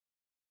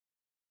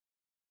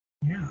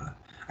 Yeah,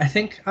 I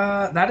think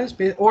that is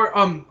or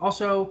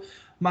also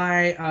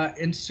my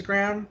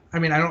Instagram. I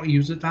mean, I don't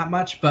use it that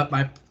much, but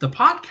the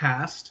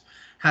podcast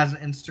has an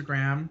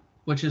Instagram,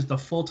 which is the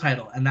full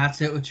title, and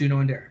that's it with Juno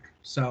and Derek.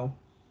 So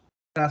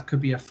that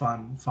could be a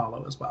fun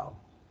follow as well.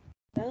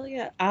 Oh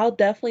yeah, I'll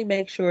definitely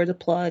make sure to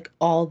plug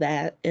all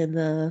that in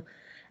the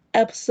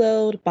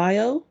episode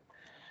bio.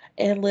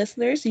 And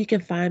listeners, you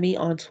can find me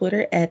on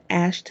Twitter at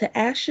Ash to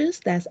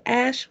Ashes. That's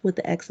Ash with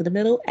the X in the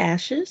middle,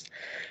 Ashes.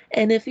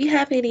 And if you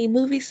have any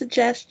movie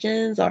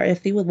suggestions or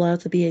if you would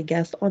love to be a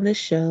guest on this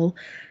show,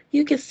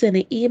 you can send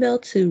an email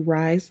to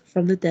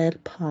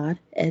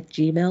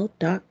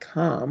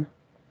risefromthedeadpod@gmail.com.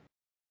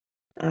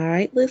 All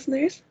right,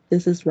 listeners,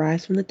 this is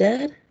Rise from the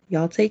Dead.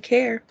 Y'all take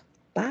care.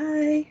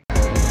 Bye.